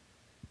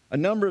 A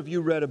number of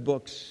you read a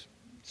book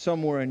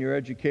somewhere in your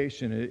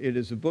education. It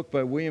is a book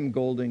by William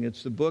Golding.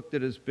 It's the book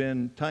that has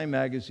been, Time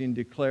Magazine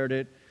declared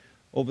it,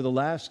 over the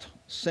last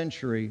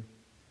century,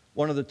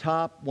 one of the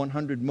top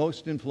 100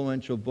 most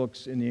influential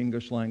books in the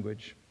English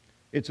language.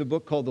 It's a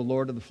book called The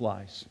Lord of the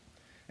Flies.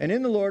 And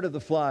in The Lord of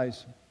the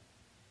Flies,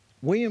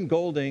 William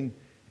Golding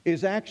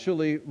is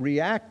actually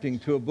reacting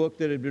to a book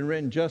that had been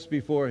written just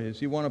before his.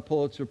 He won a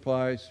Pulitzer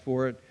Prize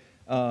for it,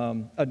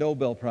 a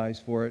Nobel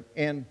Prize for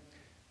it.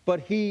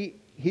 But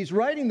he's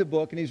writing the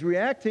book, and he's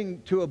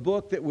reacting to a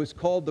book that was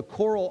called The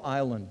Coral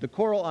Island. The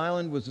Coral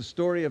Island was the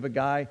story of a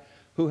guy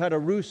who had a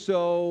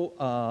Rousseau,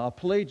 a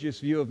Pelagius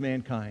view of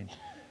mankind.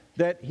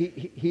 That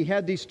he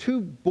had these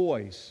two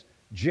boys,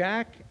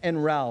 Jack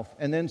and Ralph,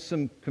 and then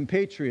some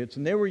compatriots,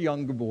 and they were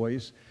younger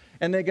boys,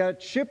 and they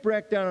got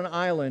shipwrecked on an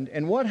island,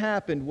 and what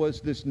happened was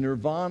this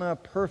nirvana,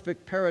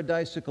 perfect,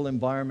 paradisical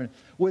environment,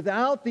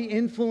 without the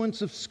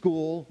influence of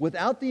school,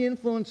 without the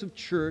influence of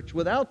church,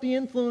 without the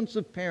influence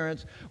of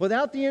parents,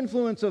 without the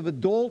influence of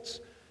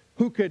adults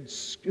who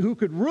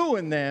could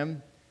ruin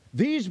them.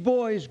 These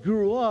boys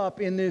grew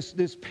up in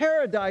this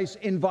paradise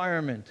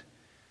environment.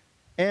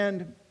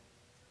 And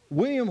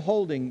William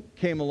Golding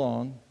came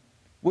along,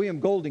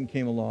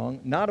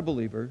 not a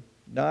believer,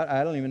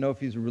 I don't even know if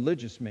he's a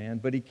religious man,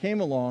 but he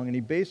came along and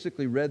he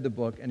basically read the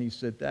book and he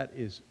said, that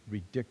is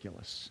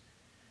ridiculous.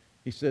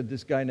 He said,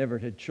 this guy never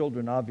had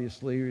children,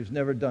 obviously, he's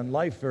never done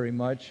life very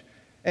much.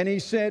 And he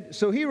said,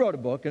 so he wrote a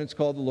book and it's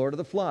called The Lord of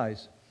the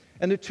Flies.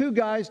 And the two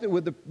guys that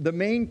were the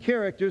main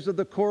characters of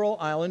the Coral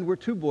Island were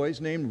two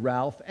boys named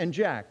Ralph and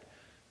Jack.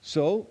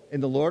 So,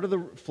 in The Lord of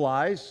the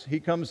Flies, he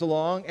comes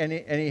along and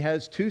he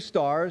has two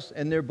stars,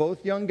 and they're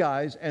both young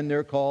guys, and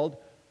they're called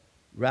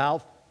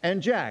Ralph and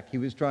Jack. He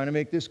was trying to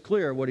make this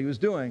clear, what he was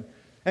doing.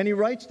 And he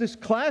writes this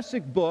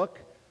classic book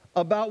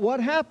about what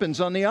happens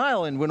on the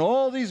island when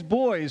all these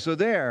boys are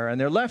there,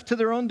 and they're left to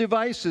their own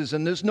devices,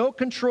 and there's no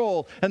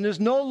control, and there's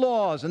no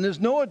laws, and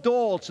there's no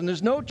adults, and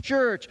there's no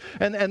church,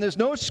 and there's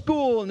no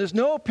school, and there's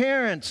no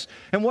parents.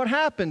 And what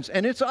happens?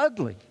 And it's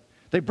ugly.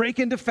 They break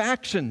into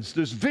factions.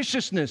 There's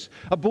viciousness.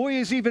 A boy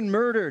is even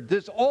murdered.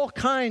 There's all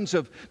kinds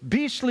of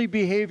beastly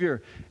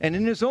behavior. And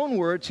in his own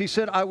words, he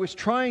said, I was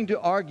trying to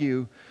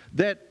argue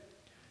that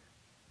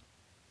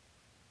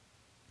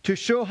to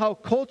show how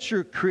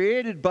culture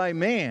created by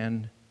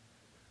man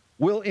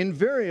will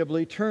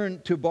invariably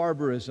turn to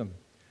barbarism.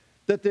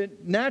 That the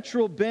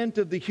natural bent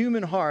of the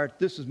human heart,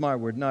 this is my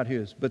word, not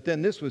his, but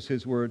then this was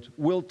his words,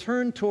 will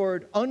turn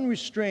toward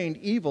unrestrained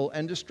evil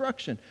and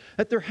destruction.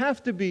 That there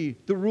have to be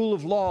the rule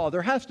of law,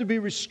 there has to be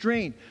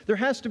restraint, there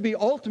has to be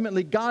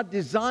ultimately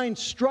God-designed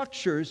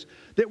structures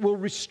that will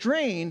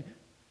restrain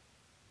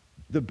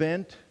the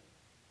bent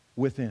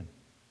within.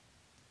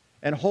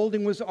 And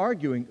Golding was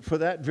arguing for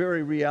that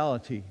very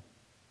reality.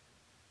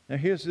 Now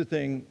here's the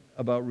thing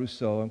about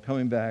Rousseau. I'm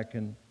coming back,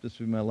 and this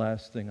will be my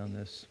last thing on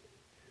this.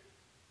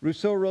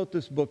 Rousseau wrote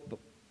this book,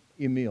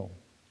 Emile,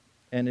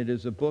 and it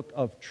is a book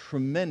of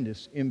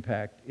tremendous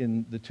impact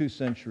in the 2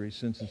 centuries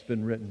since it's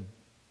been written,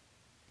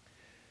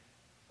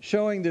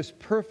 showing this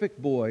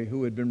perfect boy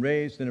who had been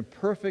raised in a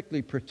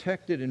perfectly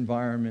protected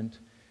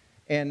environment,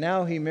 and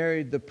now he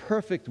married the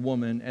perfect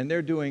woman, and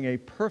they're doing a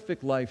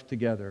perfect life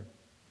together.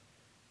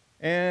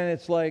 And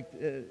it's like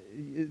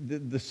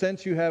the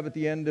sense you have at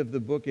the end of the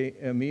book,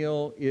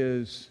 Emile,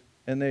 is,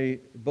 and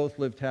they both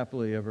lived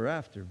happily ever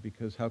after,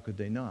 because how could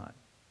they not?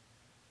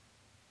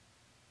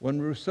 When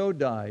Rousseau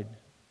died,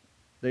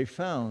 they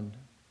found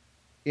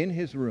in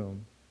his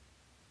room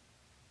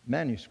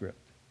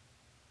manuscript.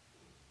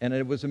 And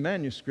it was a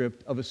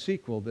manuscript of a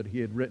sequel that he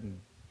had written.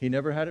 He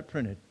never had it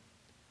printed.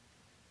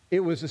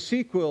 It was a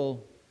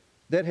sequel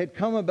that had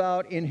come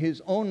about in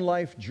his own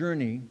life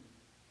journey.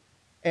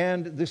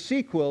 And the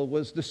sequel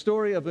was the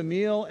story of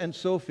Emile and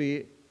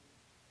Sophie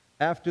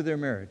after their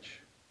marriage.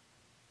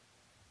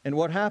 And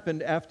what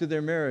happened after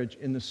their marriage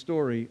in the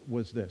story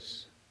was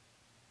this.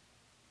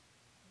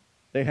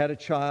 They had a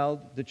child,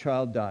 the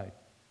child died.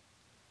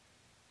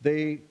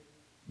 They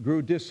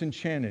grew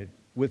disenchanted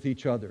with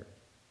each other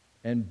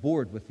and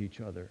bored with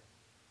each other.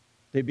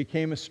 They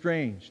became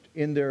estranged.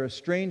 In their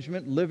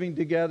estrangement, living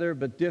together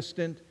but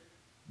distant,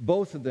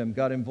 both of them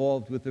got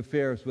involved with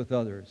affairs with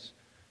others.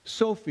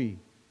 Sophie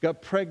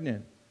got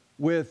pregnant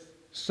with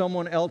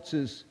someone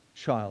else's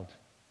child.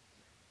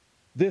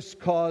 This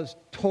caused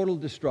total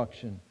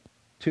destruction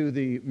to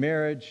the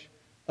marriage.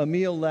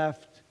 Emil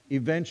left.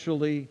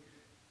 Eventually,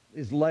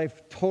 his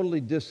life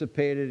totally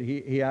dissipated.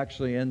 He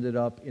actually ended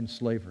up in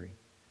slavery.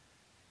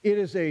 It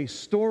is a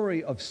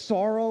story of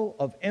sorrow,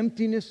 of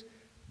emptiness,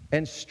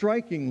 and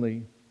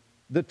strikingly,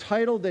 the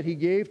title that he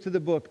gave to the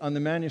book on the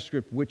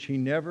manuscript, which he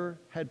never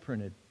had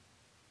printed,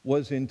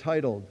 was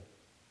entitled,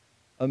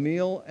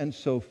 Emil and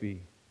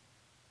Sophie,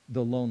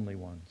 the Lonely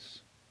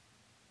Ones.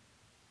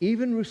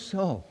 Even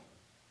Rousseau,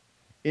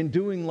 in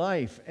doing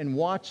life and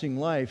watching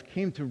life,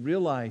 came to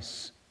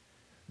realize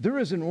there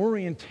is an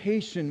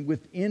orientation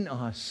within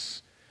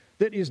us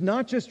that is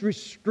not just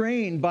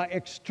restrained by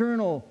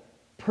external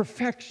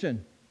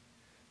perfection.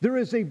 There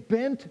is a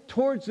bent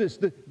towards this.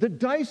 The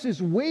dice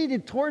is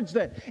weighted towards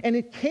that. And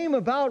it came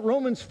about,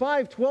 Romans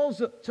 5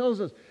 tells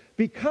us,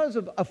 because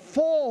of a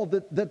fall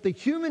that the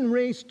human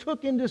race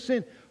took into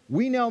sin.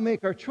 We now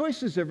make our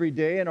choices every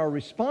day and are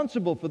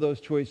responsible for those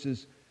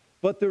choices,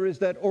 but there is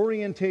that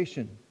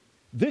orientation.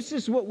 This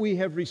is what we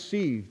have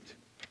received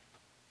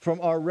from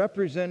our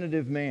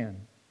representative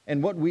man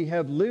and what we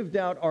have lived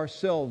out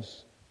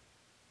ourselves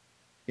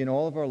in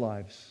all of our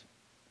lives.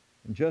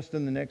 And just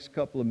in the next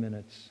couple of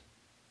minutes,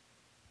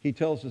 he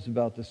tells us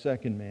about the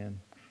second man.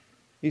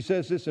 He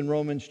says this in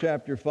Romans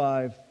chapter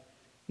 5.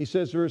 He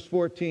says, verse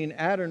 14,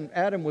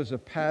 Adam was a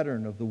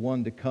pattern of the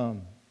one to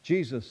come.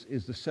 Jesus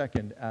is the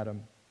second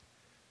Adam.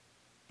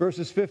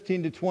 Verses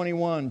 15 to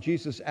 21,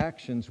 Jesus'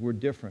 actions were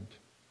different.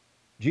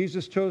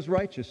 Jesus chose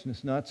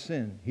righteousness, not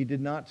sin. He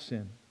did not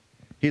sin.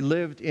 He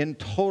lived in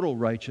total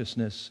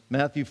righteousness.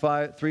 Matthew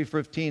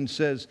 3:15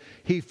 says,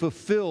 he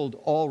fulfilled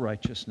all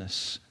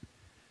righteousness.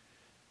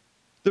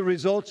 The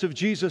results of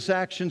Jesus'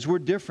 actions were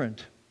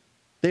different.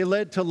 They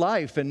led to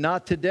life and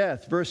not to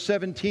death. Verse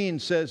 17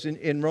 says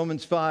in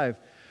Romans 5,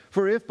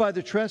 for if by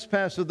the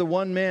trespass of the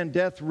one man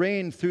death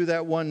reigned through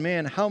that one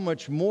man, how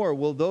much more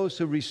will those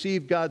who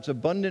receive God's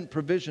abundant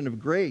provision of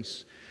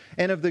grace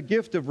and of the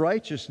gift of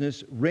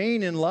righteousness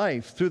reign in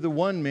life through the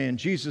one man,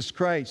 Jesus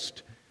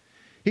Christ?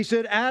 He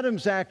said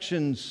Adam's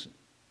actions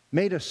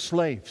made us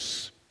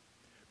slaves.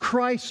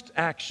 Christ's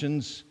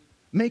actions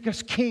make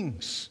us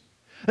kings.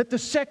 That the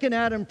second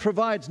Adam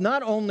provides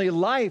not only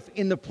life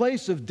in the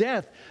place of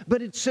death,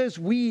 but it says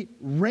we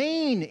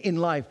reign in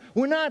life.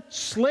 We're not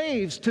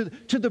slaves to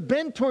the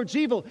bent towards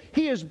evil.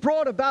 He has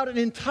brought about an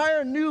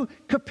entire new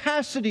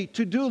capacity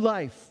to do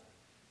life.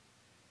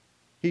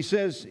 He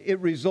says it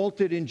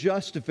resulted in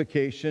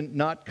justification,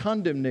 not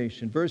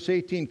condemnation. Verse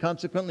 18,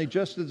 consequently,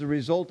 just as the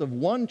result of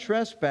one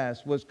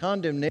trespass was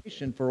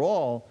condemnation for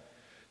all,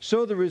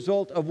 so the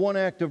result of one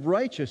act of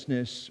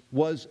righteousness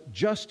was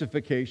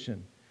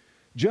justification.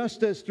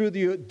 Just as through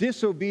the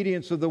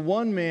disobedience of the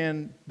one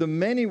man, the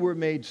many were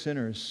made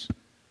sinners,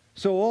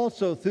 so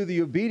also through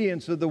the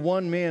obedience of the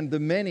one man, the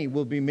many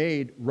will be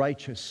made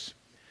righteous.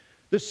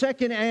 The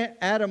second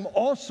Adam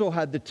also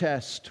had the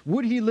test.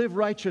 Would he live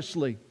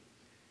righteously?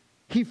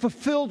 He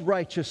fulfilled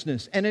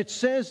righteousness. And it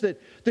says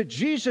that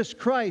Jesus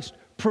Christ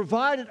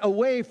provided a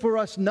way for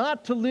us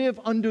not to live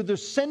under the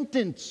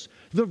sentence,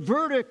 the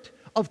verdict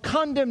of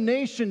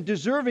condemnation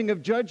deserving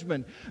of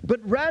judgment, but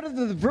rather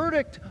the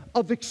verdict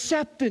of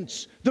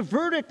acceptance, the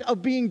verdict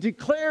of being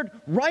declared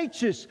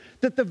righteous,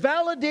 that the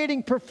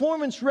validating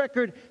performance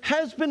record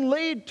has been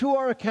laid to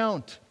our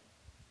account.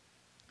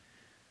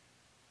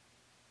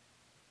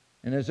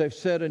 And as I've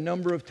said a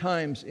number of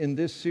times in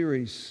this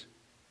series,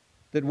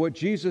 that what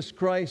Jesus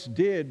Christ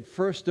did,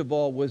 first of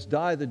all, was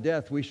die the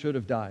death we should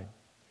have died.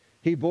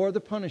 He bore the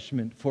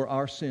punishment for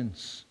our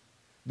sins.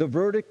 The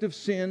verdict of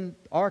sin,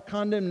 our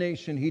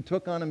condemnation, he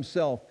took on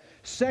himself.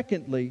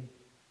 Secondly,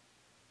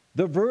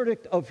 the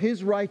verdict of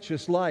his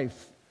righteous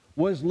life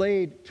was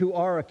laid to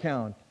our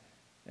account.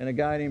 And a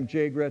guy named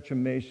J.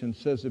 Gresham Machen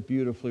says it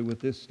beautifully with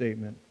this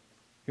statement.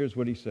 Here's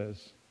what he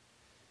says.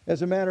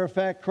 As a matter of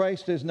fact,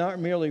 Christ has not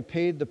merely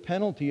paid the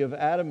penalty of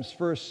Adam's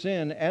first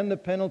sin and the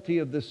penalty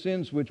of the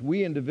sins which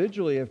we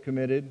individually have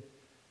committed,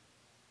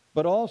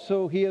 but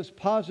also he has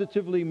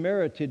positively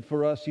merited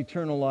for us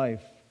eternal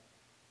life.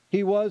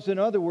 He was, in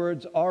other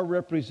words, our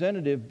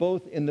representative,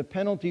 both in the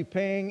penalty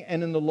paying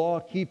and in the law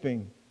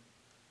keeping.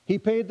 He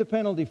paid the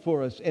penalty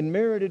for us and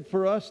merited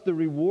for us the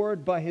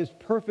reward by his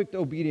perfect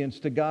obedience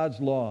to God's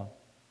law.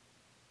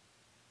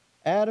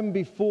 Adam,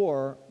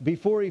 before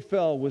he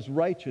fell, was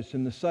righteous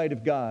in the sight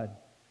of God,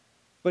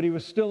 but he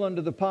was still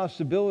under the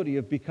possibility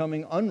of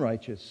becoming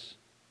unrighteous.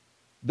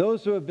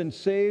 Those who have been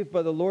saved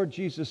by the Lord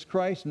Jesus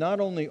Christ not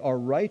only are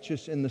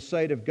righteous in the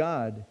sight of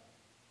God,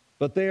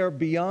 but they are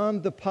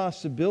beyond the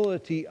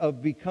possibility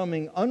of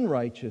becoming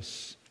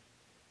unrighteous.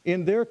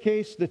 In their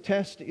case, the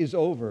test is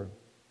over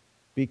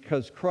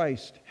because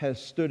Christ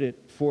has stood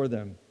it for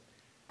them.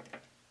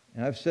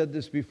 And I've said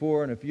this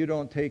before, and if you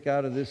don't take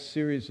out of this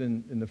series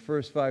in the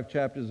first 5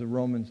 chapters of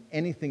Romans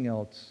anything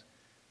else,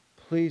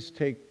 please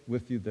take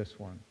with you this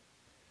one.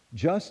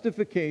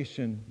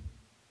 Justification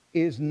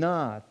is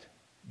not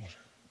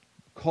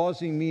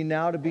causing me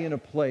now to be in a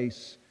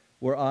place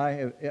where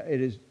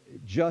it is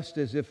just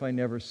as if I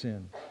never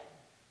sinned.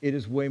 It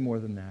is way more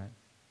than that.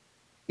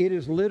 It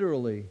is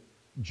literally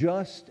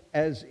just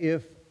as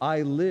if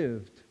I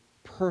lived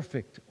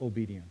perfect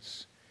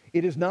obedience.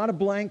 It is not a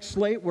blank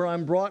slate where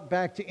I'm brought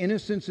back to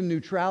innocence and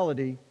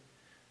neutrality.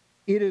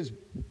 It is,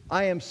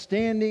 I am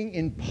standing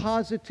in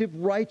positive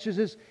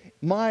righteousness.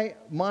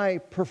 My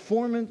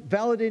performance,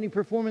 validating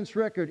performance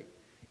record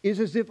is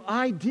as if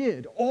I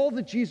did all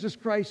that Jesus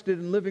Christ did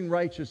in living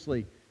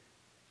righteously.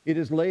 It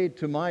is laid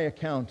to my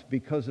account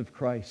because of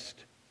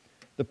Christ.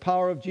 The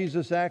power of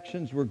Jesus'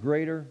 actions were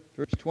greater.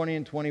 Verse 20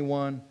 and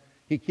 21.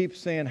 He keeps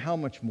saying, how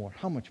much more?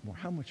 How much more?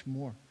 How much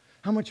more?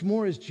 How much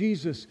more is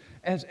Jesus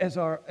as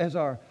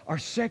our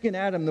second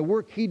Adam, the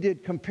work He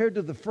did compared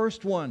to the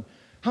first one?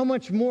 How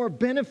much more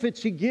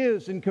benefits He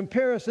gives in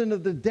comparison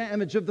of the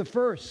damage of the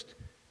first?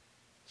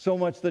 So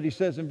much that He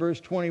says in verse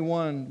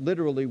 21,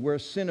 literally, where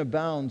sin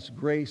abounds,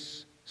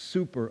 grace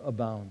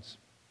superabounds.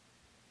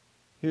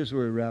 Here's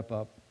where we wrap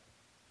up.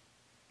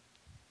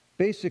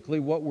 Basically,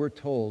 what we're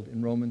told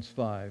in Romans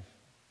 5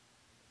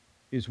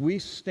 is we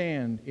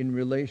stand in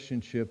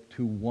relationship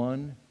to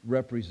one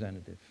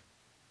representative.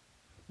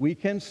 We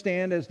can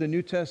stand, as the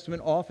New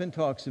Testament often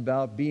talks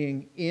about,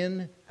 being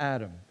in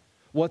Adam.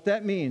 What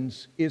that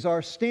means is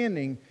our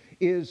standing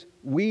is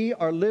we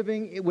are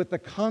living with the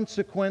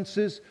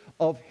consequences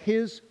of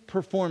His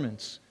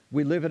performance.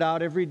 We live it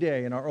out every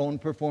day in our own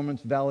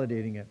performance,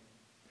 validating it.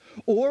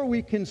 Or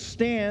we can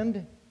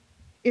stand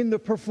in the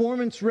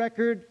performance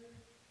record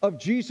of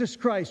Jesus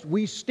Christ.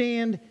 We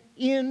stand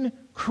in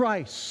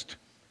Christ.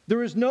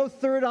 There is no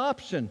third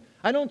option.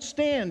 I don't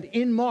stand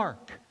in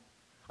Mark.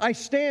 I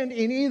stand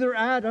in either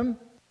Adam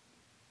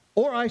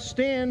or I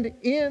stand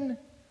in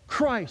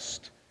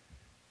Christ.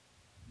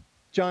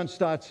 John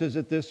Stott says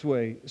it this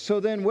way.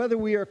 So then, whether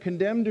we are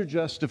condemned or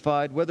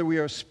justified, whether we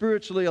are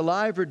spiritually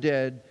alive or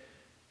dead,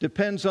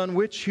 depends on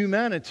which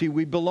humanity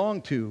we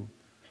belong to.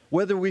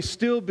 Whether we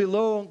still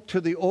belong to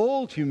the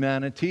old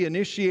humanity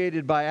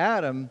initiated by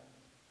Adam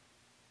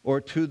or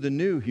to the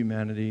new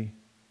humanity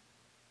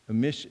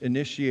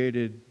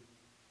initiated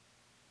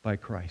by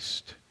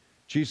Christ.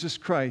 Jesus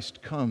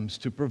Christ comes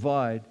to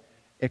provide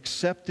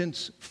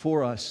acceptance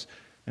for us.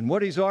 And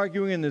what he's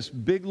arguing in this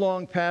big,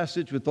 long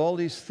passage with all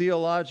these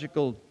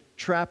theological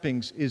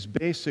trappings is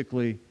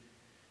basically,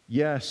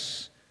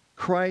 yes,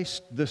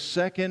 Christ, the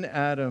second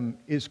Adam,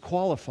 is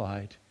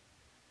qualified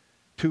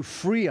to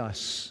free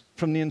us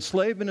from the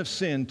enslavement of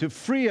sin, to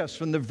free us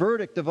from the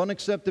verdict of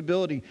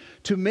unacceptability,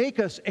 to make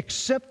us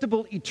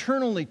acceptable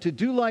eternally, to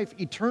do life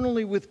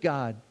eternally with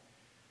God.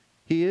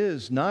 He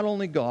is not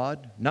only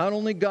God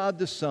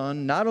the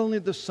Son, not only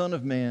the Son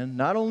of Man,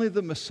 not only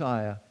the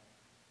Messiah.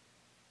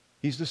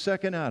 He's the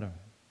second Adam.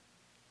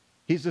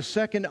 He's the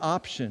second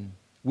option.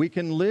 We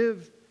can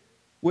live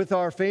with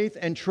our faith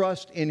and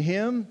trust in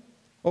Him,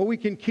 or we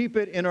can keep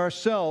it in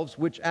ourselves,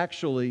 which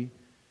actually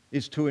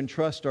is to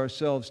entrust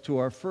ourselves to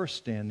our first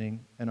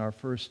standing and our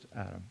first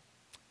Adam.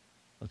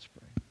 Let's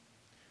pray.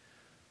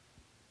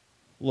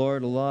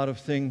 Lord, a lot of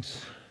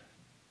things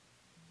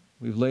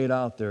we've laid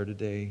out there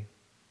today.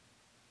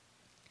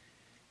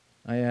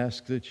 I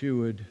ask that you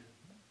would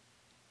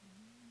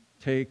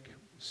take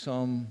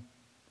some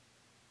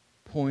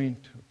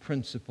point,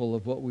 principle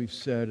of what we've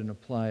said and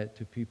apply it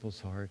to people's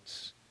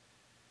hearts.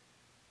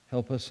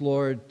 Help us,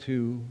 Lord,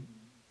 to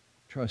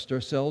trust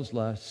ourselves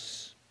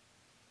less,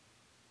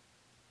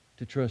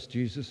 to trust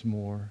Jesus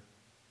more,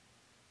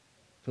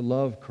 to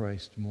love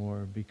Christ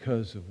more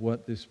because of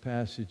what this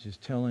passage is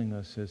telling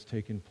us has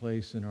taken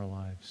place in our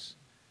lives.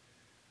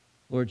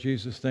 Lord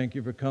Jesus, thank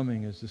you for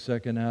coming as the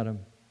second Adam.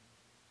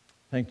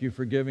 Thank you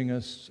for giving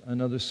us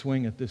another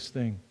swing at this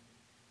thing.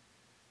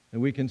 That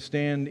we can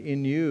stand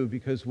in you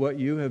because what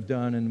you have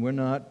done, and we're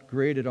not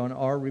graded on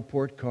our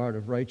report card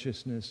of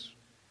righteousness,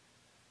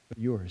 but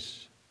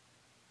yours.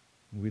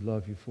 And we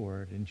love you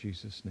for it in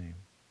Jesus' name.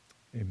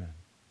 Amen.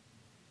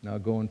 Now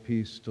go in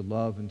peace to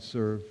love and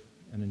serve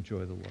and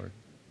enjoy the Lord.